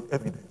so there will be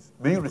evidence.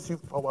 May you receive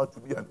power to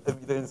be an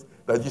evidence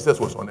that Jesus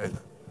was on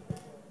earth.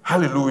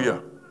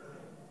 Hallelujah.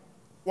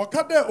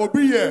 Wakade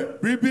obiye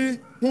bribi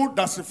hu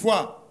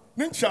dasifwa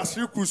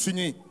ninchasi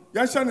kusuni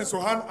yansha ne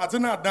sohan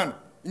adena dan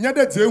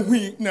nyade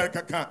zehui na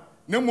kaka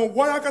nemo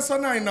waya kasa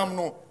na inam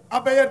no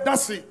abeye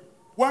dasi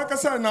waya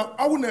kasa na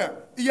awuna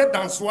iye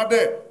danswa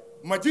de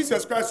ma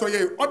Jesus Christ so ye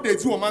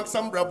odeti wo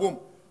mansam brabom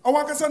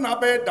awa kasa na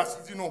abeye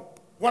dasi no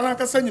wana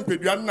kasa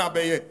nyimpedua na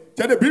abeye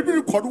tede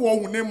bibiri kodo wo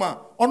hunema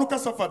onu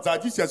kasa fata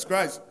Jesus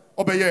Christ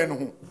obeye no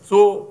ho.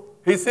 So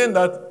he's saying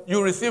that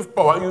you receive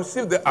power, you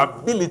receive the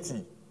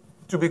ability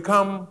to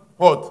become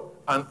what?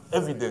 An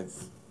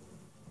evidence.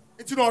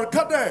 It's no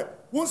kade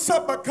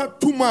wonsa baka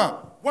tuma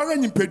wala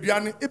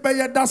nyimpedua ne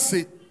ebeye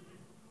dasi.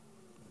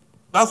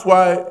 That's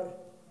why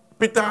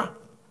Peter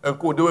and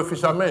Co, they were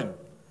fishermen.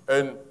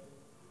 And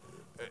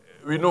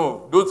we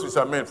know those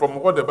fishermen, from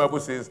what the Bible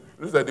says,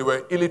 that they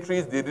were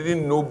illiterate, they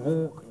didn't know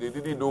book, they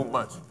didn't know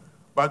much.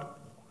 But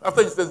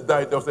after Jesus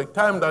died, there was a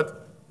time that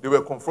they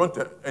were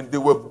confronted and they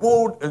were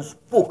bold and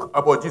spoke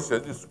about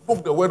Jesus. They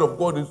spoke the word of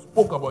God and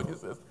spoke about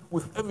Jesus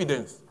with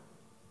evidence.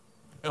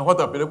 And what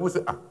happened? People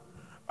say,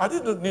 I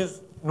didn't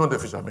know the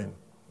fishermen.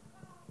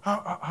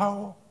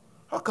 How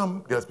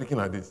come they are speaking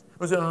like this?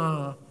 You say,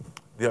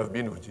 they have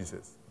been with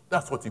Jesus.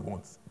 That's what he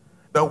wants.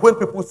 That when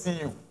people see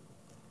you,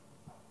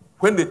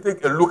 when they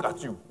take a look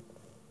at you,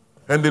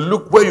 and they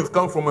look where you've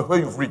come from and where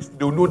you've reached,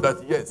 they'll know that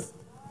yes,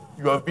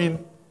 you are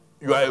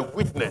a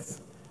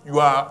witness. You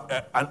are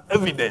an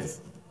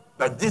evidence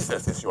that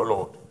Jesus is your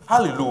Lord.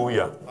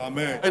 Hallelujah.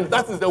 Amen. And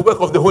that is the work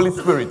of the Holy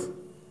Spirit.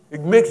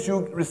 It makes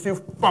you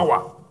receive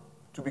power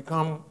to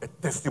become a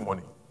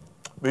testimony.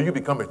 May you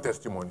become a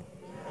testimony.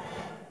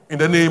 In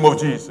the name of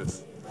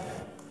Jesus.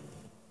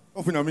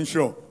 I'm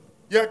sure.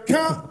 Yeah,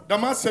 can't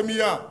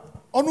Damasemia.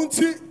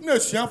 Onunti ne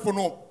shiafo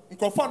no.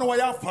 Nkofa no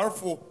waya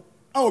farfo.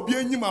 A obi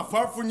enyima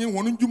farfo nyi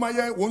wonu ndwuma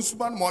ye won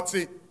suban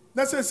mote.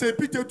 Na se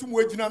Peter tum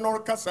wagina no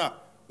kasa.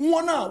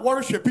 Wona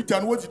worship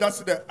Peter no wagida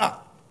se de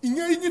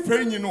inye yin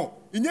fere nyi no.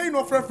 Inye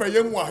no frefre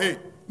ye mu ahe.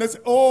 Na se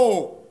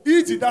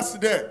iji that's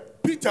there.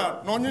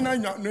 Peter no onye na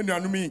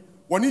nyanumi.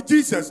 Woni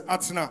Jesus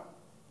atena.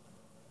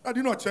 I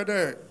did not check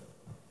there.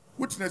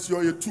 Witness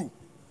you too.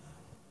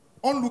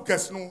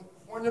 Onlookers no,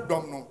 on your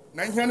dom no.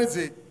 Na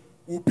here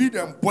will be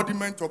the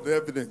embodiment of the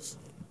evidence.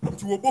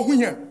 To obo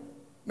here.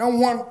 Now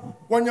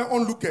one your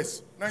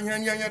onlookers. Now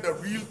here the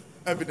real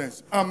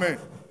evidence. Amen.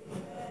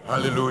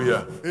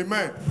 Hallelujah.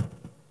 Amen.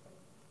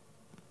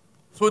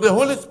 So the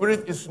Holy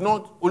Spirit is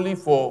not only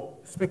for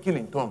speaking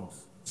in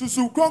tongues.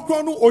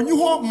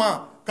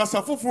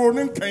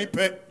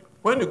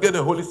 When you get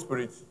the Holy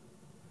Spirit,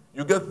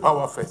 you get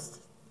power first.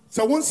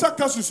 And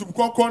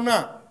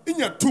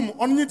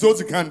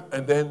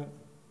then,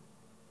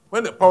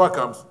 when the power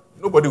comes,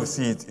 nobody will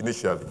see it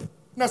initially.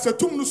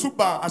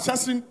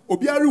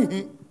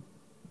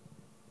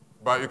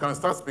 But you can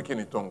start speaking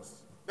in tongues.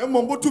 That's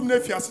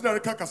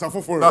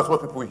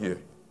what people hear.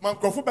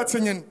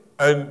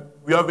 And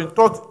we have been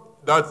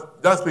taught that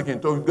just speaking in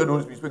tongues, you get the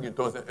Holy Spirit speaking in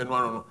tongues, and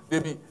no.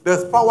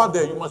 There's power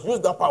there. You must use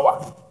that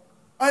power.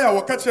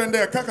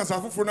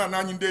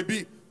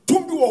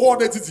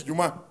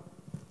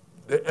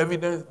 The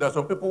evidence, there are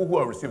some people who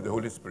have received the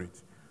Holy Spirit,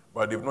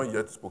 but they've not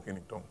yet spoken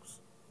in tongues.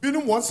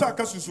 Don't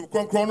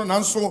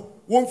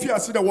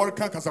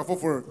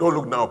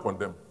look now upon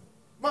them.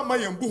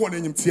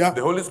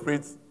 The Holy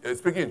Spirit,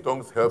 speaking in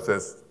tongues helps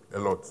us a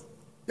lot.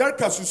 But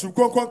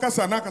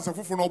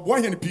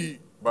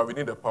we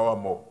need the power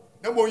more.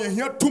 Some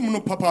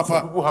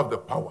people have the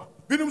power.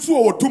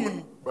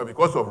 But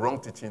because of wrong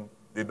teaching,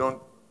 they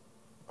don't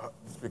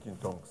speak in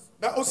tongues.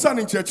 But they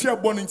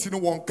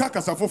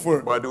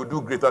will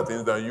do greater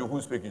things than you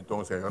who speak in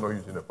tongues and you're not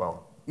using the power.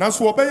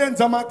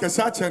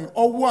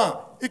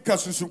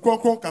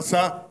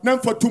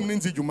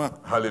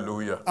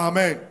 Hallelujah.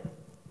 Amen.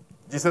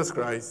 Jesus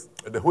Christ,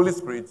 the Holy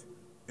Spirit,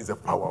 is the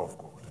power of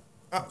God.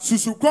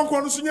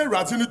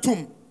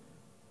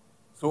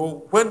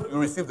 So when you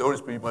receive the Holy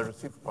Spirit, you must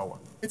receive power.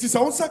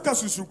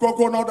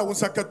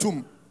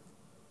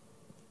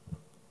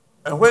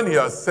 And when he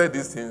has said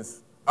these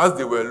things, as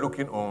they were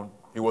looking on,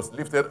 he was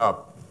lifted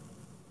up,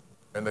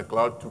 and the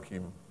cloud took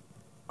him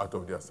out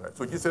of their sight.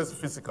 So Jesus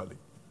physically,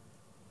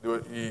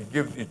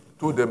 he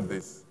told them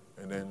this,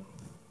 and then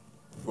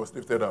he was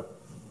lifted up.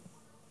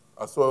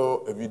 I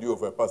saw a video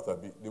of a pastor.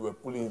 They were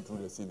pulling him through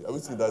the city. Have you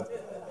seen that?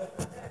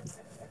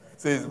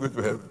 Say he's going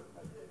to heaven.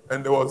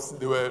 And there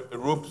were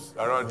ropes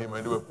around him,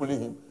 and they were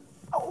pulling him.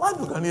 Why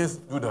do Ghanaians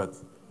do that?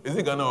 Is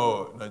it Ghana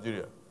or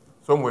Nigeria?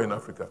 Somewhere in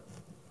Africa.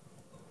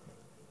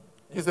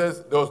 He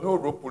says there was no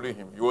rope pulling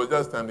him. He was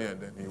just standing,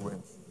 and then he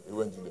went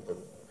to the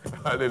heaven.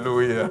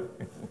 Hallelujah.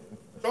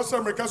 Just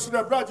America should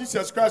have brought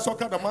Jesus Christ. So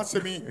can the man say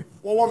me?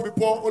 What one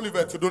before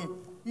Oliver to do?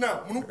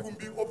 Now,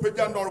 Munukumbi open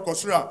door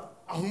kosura.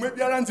 Ahume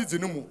biara nti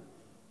tinumu.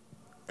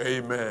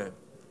 Amen.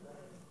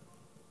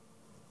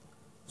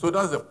 So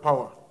that's the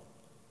power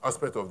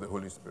aspect of the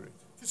Holy Spirit.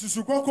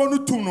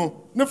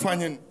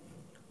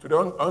 Today I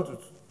want to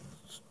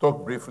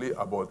talk briefly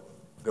about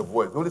the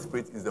voice. The Holy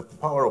Spirit is the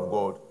power of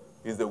God,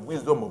 is the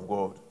wisdom of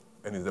God,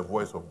 and is the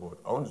voice of God.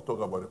 I want to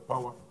talk about the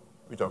power,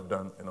 which I've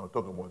done, and I'll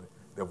talk about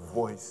the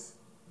voice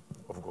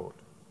of God.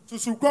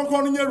 If you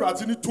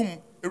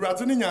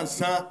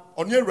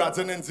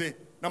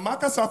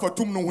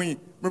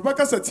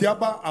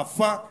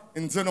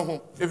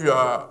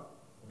are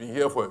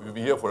you've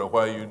been here for a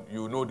while,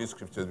 you know these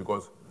scriptures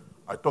because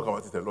I talk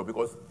about it a lot.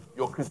 Because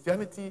your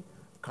Christianity you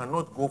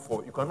cannot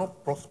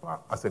prosper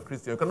as a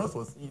Christian. You cannot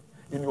succeed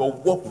in your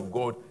walk with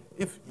God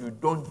if you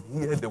don't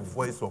hear the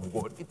voice of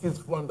God. It is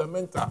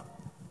fundamental.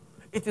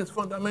 It is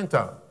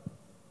fundamental.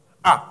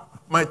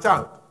 My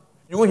child,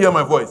 you will hear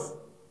my voice.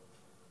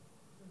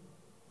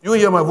 You will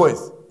hear my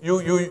voice. We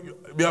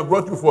have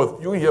brought you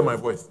forth. You will hear my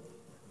voice.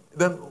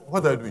 Then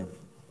what are you doing?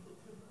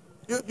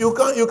 You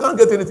can't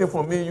get anything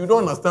from me. You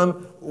don't understand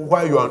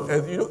why you are on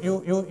earth.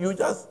 You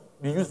just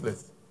be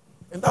useless.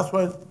 And that's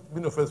why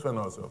we don't first find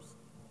ourselves.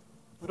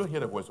 We don't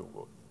hear the voice of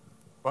God.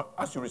 But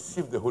as you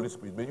receive the Holy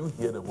Spirit, may you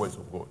hear the voice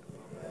of God.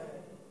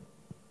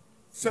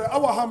 Sir,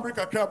 our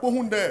hamburger crab,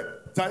 Bohunde,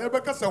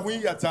 Tayabaka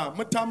Sawi Yata,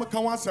 Matama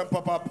Kawas and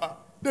Papa,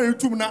 there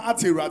you na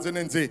ati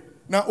Razenenze.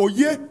 Now,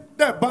 ye,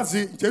 that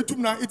Bazi,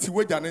 Jetumna iti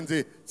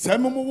Wedanenze,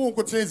 Samuel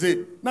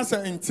Kotenze,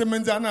 Nasa in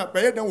Timendana,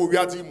 Bayadan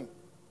Wiadimu.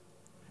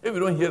 If you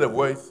don't hear the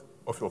voice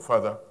of your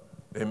father,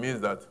 it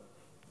means that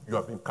you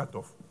have been cut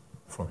off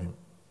from him.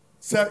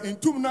 Sir, in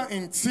Tumna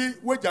in T,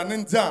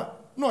 Wajanenza,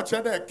 no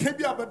cheddar,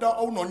 Kabia Beda,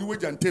 own on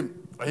Wajantem.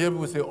 I hear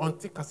people say,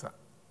 Auntie Kasa.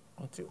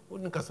 Auntie,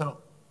 wouldn't Kasa,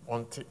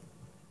 Auntie.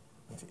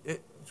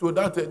 So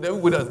that the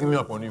everybody has given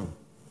up on you.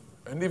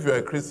 And if you are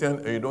a Christian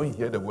and you don't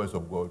hear the voice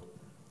of God,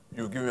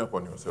 you're giving up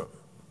on yourself.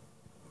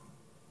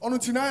 On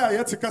Tinaya,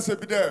 yet Kasa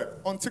be there,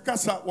 on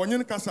Tikasa,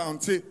 Wanyan Kasa,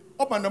 Auntie,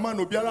 up and the man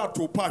will be allowed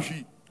to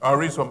Pashi. I'll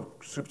read some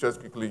scriptures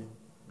quickly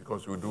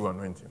because we'll do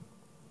anointing.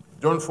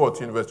 John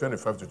 14, verse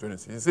 25 to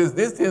 26. It says,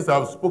 these things I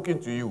have spoken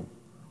to you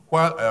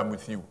while I am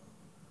with you.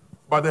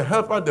 But the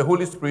Helper, the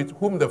Holy Spirit,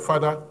 whom the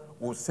Father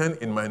will send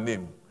in my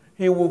name,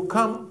 he will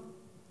come,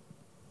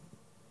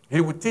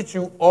 he will teach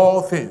you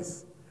all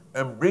things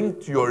and bring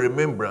to your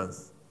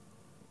remembrance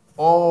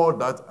all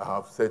that I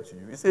have said to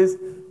you. It says,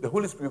 the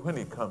Holy Spirit, when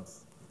he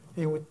comes,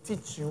 he will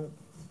teach you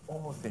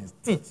all things.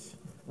 Teach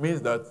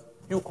means that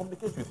he will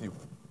communicate with you.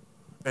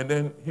 And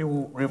then he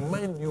will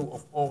remind you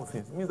of all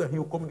things. It means that he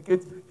will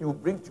communicate, he will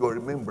bring to your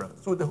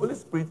remembrance. So the Holy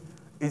Spirit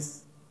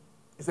is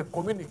a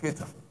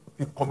communicator.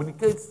 He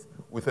communicates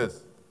with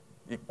us.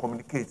 He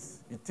communicates.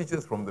 He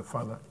teaches from the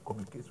Father. He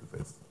communicates with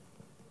us.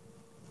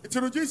 It's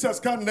a Jesus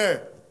can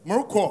there.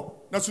 Morocco,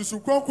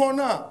 Nasusu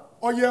Kona,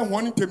 or ye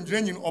one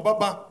temdrain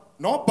Obaba,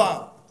 no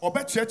ba, or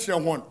bet church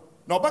one,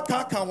 no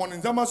baka one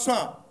in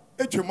Zamasa,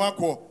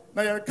 Echemako,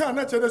 Nayaka,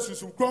 Nature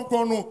Susu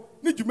Kronkono,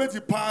 need to make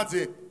the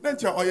party,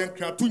 Nature Oyen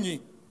Kratuni.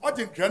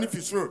 Ɔgye nkran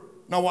fisoro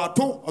na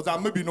wato ɔdza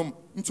mabinum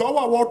nti ɔwɔ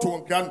a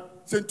wɔto nkran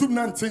sentum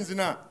na ntenzi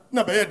na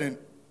bɛyɛ den.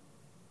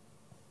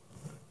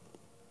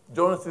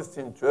 John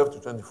 16:12 to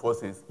 24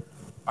 says,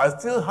 I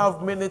still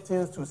have many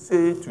things to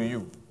say to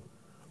you,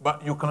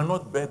 but you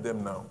cannot bear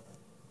them now.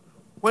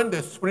 When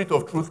the Spirit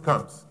of truth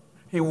comes,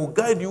 he will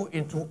guide you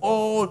into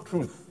all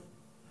truth,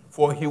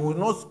 for he will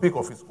not speak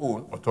of his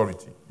own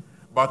authority,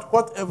 but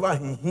whatever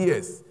he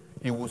hears,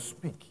 he will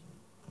speak,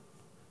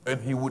 and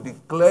he will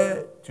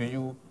declare to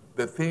you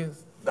the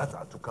things that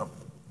are to come.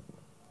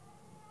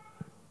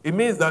 It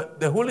means that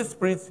the Holy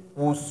Spirit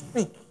will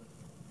speak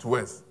to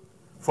us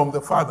from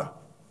the Father.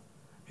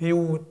 He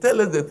will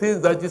tell us the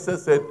things that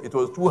Jesus said it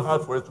was too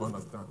hard for us to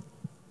understand.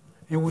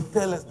 He will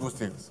tell us those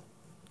things.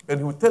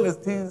 And he will tell us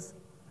things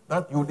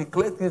that he will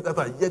declare things that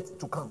are yet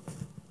to come.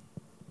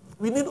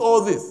 We need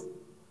all this.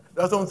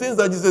 There are some things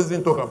that Jesus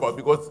didn't talk about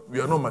because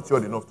we are not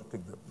mature enough to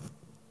take them.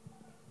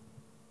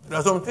 There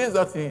are some things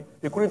that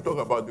he couldn't talk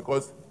about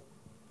because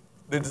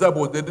the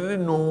disciples, they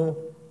didn't know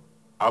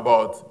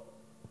about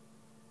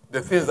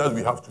the things that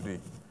we have today.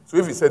 So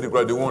if he said it,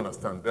 they won't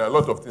understand. There are a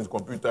lot of things,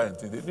 computer and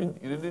things. They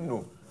didn't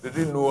know. They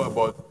didn't know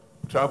about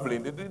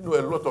traveling. They didn't know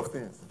a lot of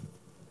things.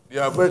 They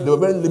were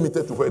very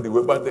limited to where they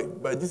were.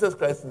 But Jesus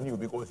Christ knew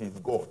because he's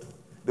God.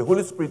 The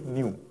Holy Spirit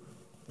knew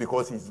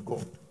because he's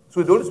God.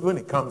 So the Holy Spirit, when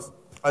he comes,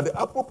 at the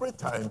appropriate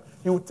time,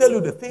 he will tell you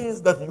the things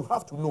that you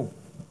have to know.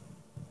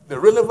 The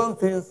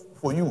relevant things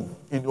for you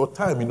in your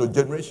time, in your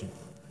generation.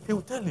 He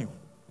will tell you.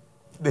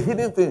 The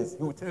hidden things,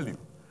 he will tell you.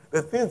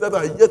 The things that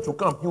are yet to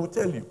come, he will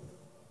tell you.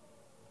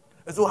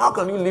 And so how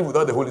can you live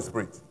without the Holy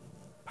Spirit?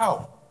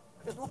 How?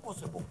 It's not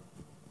possible.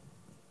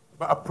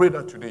 But I pray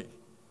that today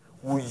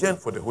we yearn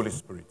for the Holy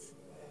Spirit.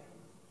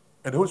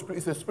 And the Holy Spirit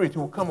is a spirit, he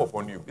will come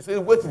upon you. He says,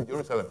 wait in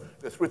Jerusalem,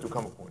 the Spirit will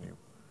come upon you.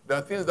 There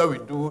are things that we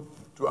do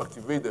to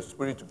activate the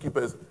Spirit to keep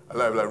us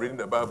alive, like reading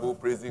the Bible,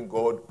 praising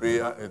God,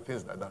 prayer, and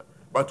things like that.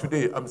 But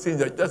today, I'm saying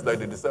that just like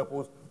the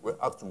disciples were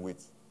asked to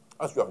wait,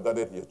 as we have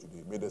gathered here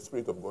today, may the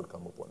Spirit of God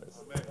come upon us.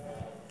 Amen.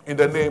 In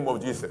the name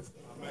of Jesus.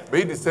 Amen.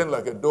 May it descend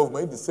like a dove,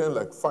 may it descend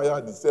like fire,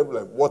 descend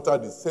like water,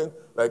 descend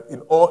like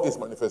in all its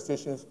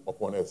manifestations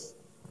upon us.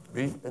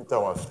 May it enter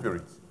our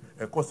spirits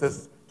and cause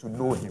us to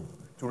know him,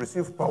 to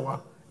receive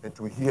power, and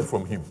to hear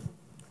from him.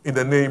 In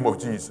the name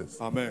of Jesus.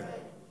 Amen.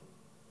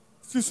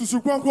 Jesus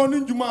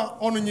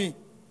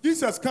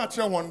catch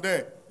one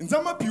day. In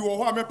Zama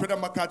Piwo, I met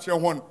Pedama catch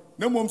one.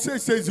 No mom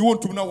says you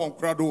want to know one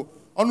crado.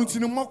 On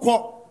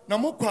Moko.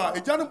 Namoka,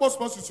 a Jan boss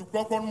was to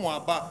croak on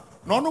Moaba,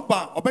 no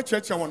ba, or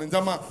Becha one in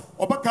Zama,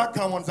 or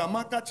Baka one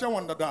Zama catch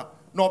one dada,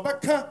 no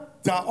Baka,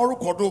 da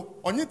Orokodo,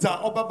 on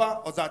Yita, or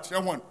Baba, or that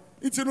one.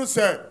 It's no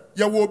say,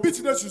 ya will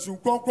beat us to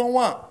croak on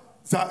one,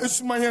 Za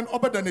Ismayan,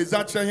 Obadan is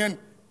that Chayan,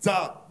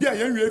 Za, Bia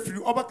Yan Refu,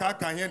 Obaka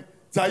Kayan,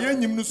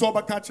 Zayan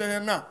Yimnusoba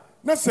Kachayana,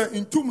 Nasa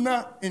in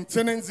Tumna, in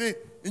Tenenze,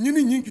 in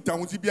Yinkita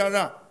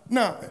Mutibiara.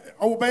 Now,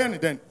 I will buy any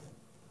then.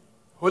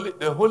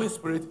 The Holy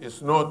Spirit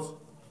is not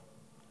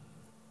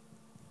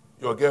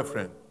your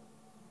girlfriend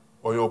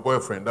or your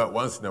boyfriend that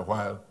once in a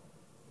while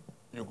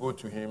you go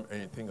to him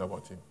and you think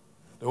about him.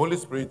 The Holy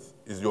Spirit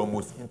is your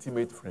most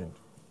intimate friend.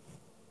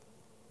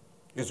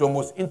 It's your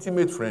most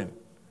intimate friend.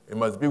 It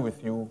must be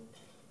with you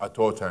at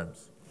all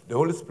times. The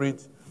Holy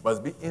Spirit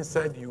must be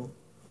inside you,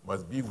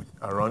 must be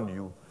around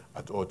you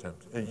at all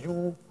times. And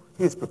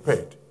he is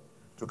prepared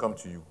to come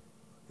to you.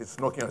 He's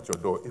knocking at your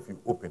door. If you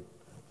open,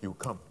 he will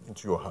come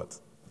into your heart.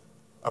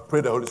 I pray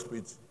the Holy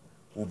Spirit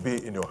will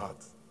be in your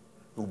heart.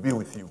 He will be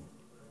with you.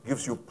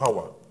 Gives you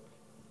power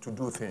to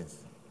do things.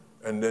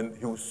 And then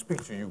he will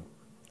speak to you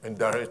and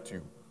direct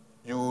you.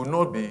 You will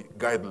not be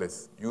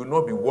guideless. You will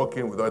not be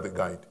walking without a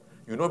guide.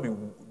 You will not be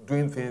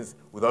doing things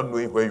without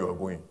knowing where you are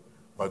going.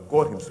 But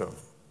God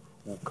himself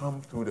will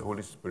come through the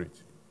Holy Spirit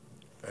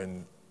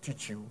and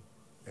teach you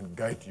and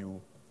guide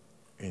you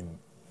in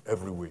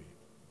every way.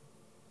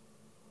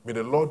 May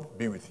the Lord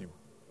be with you.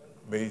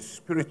 May his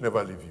Spirit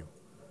never leave you.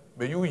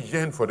 May you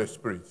yearn for the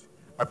Spirit.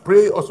 I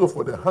pray also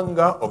for the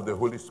hunger of the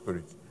Holy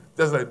Spirit.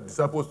 Just like the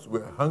disciples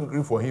were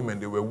hungry for him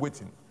and they were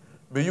waiting.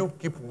 May you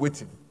keep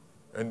waiting.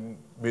 And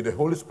may the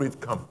Holy Spirit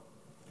come.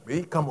 May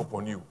he come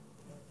upon you.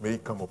 May he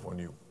come upon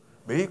you.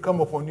 May he come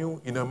upon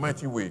you in a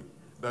mighty way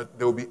that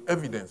there will be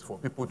evidence for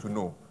people to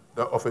know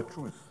that of a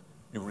truth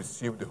you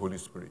received the Holy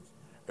Spirit.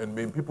 And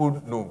may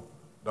people know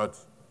that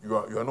you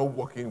are not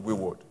walking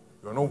wayward.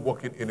 You are not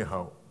walking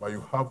anyhow, but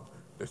you have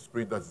the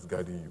Spirit that is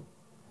guiding you.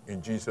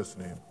 In Jesus'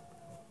 name,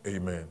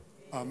 amen.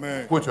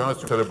 Amen. Put your hands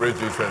to celebrate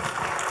Jesus.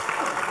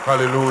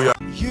 Hallelujah.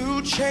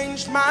 You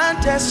changed my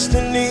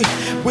destiny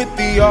with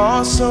the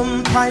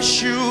awesome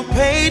price you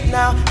paid.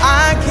 Now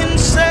I can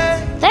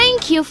say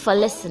Thank you for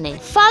listening.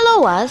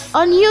 Follow us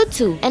on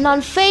YouTube and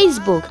on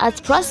Facebook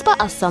at Prosper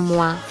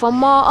Asamoah for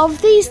more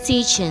of these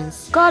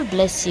teachings. God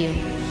bless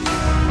you.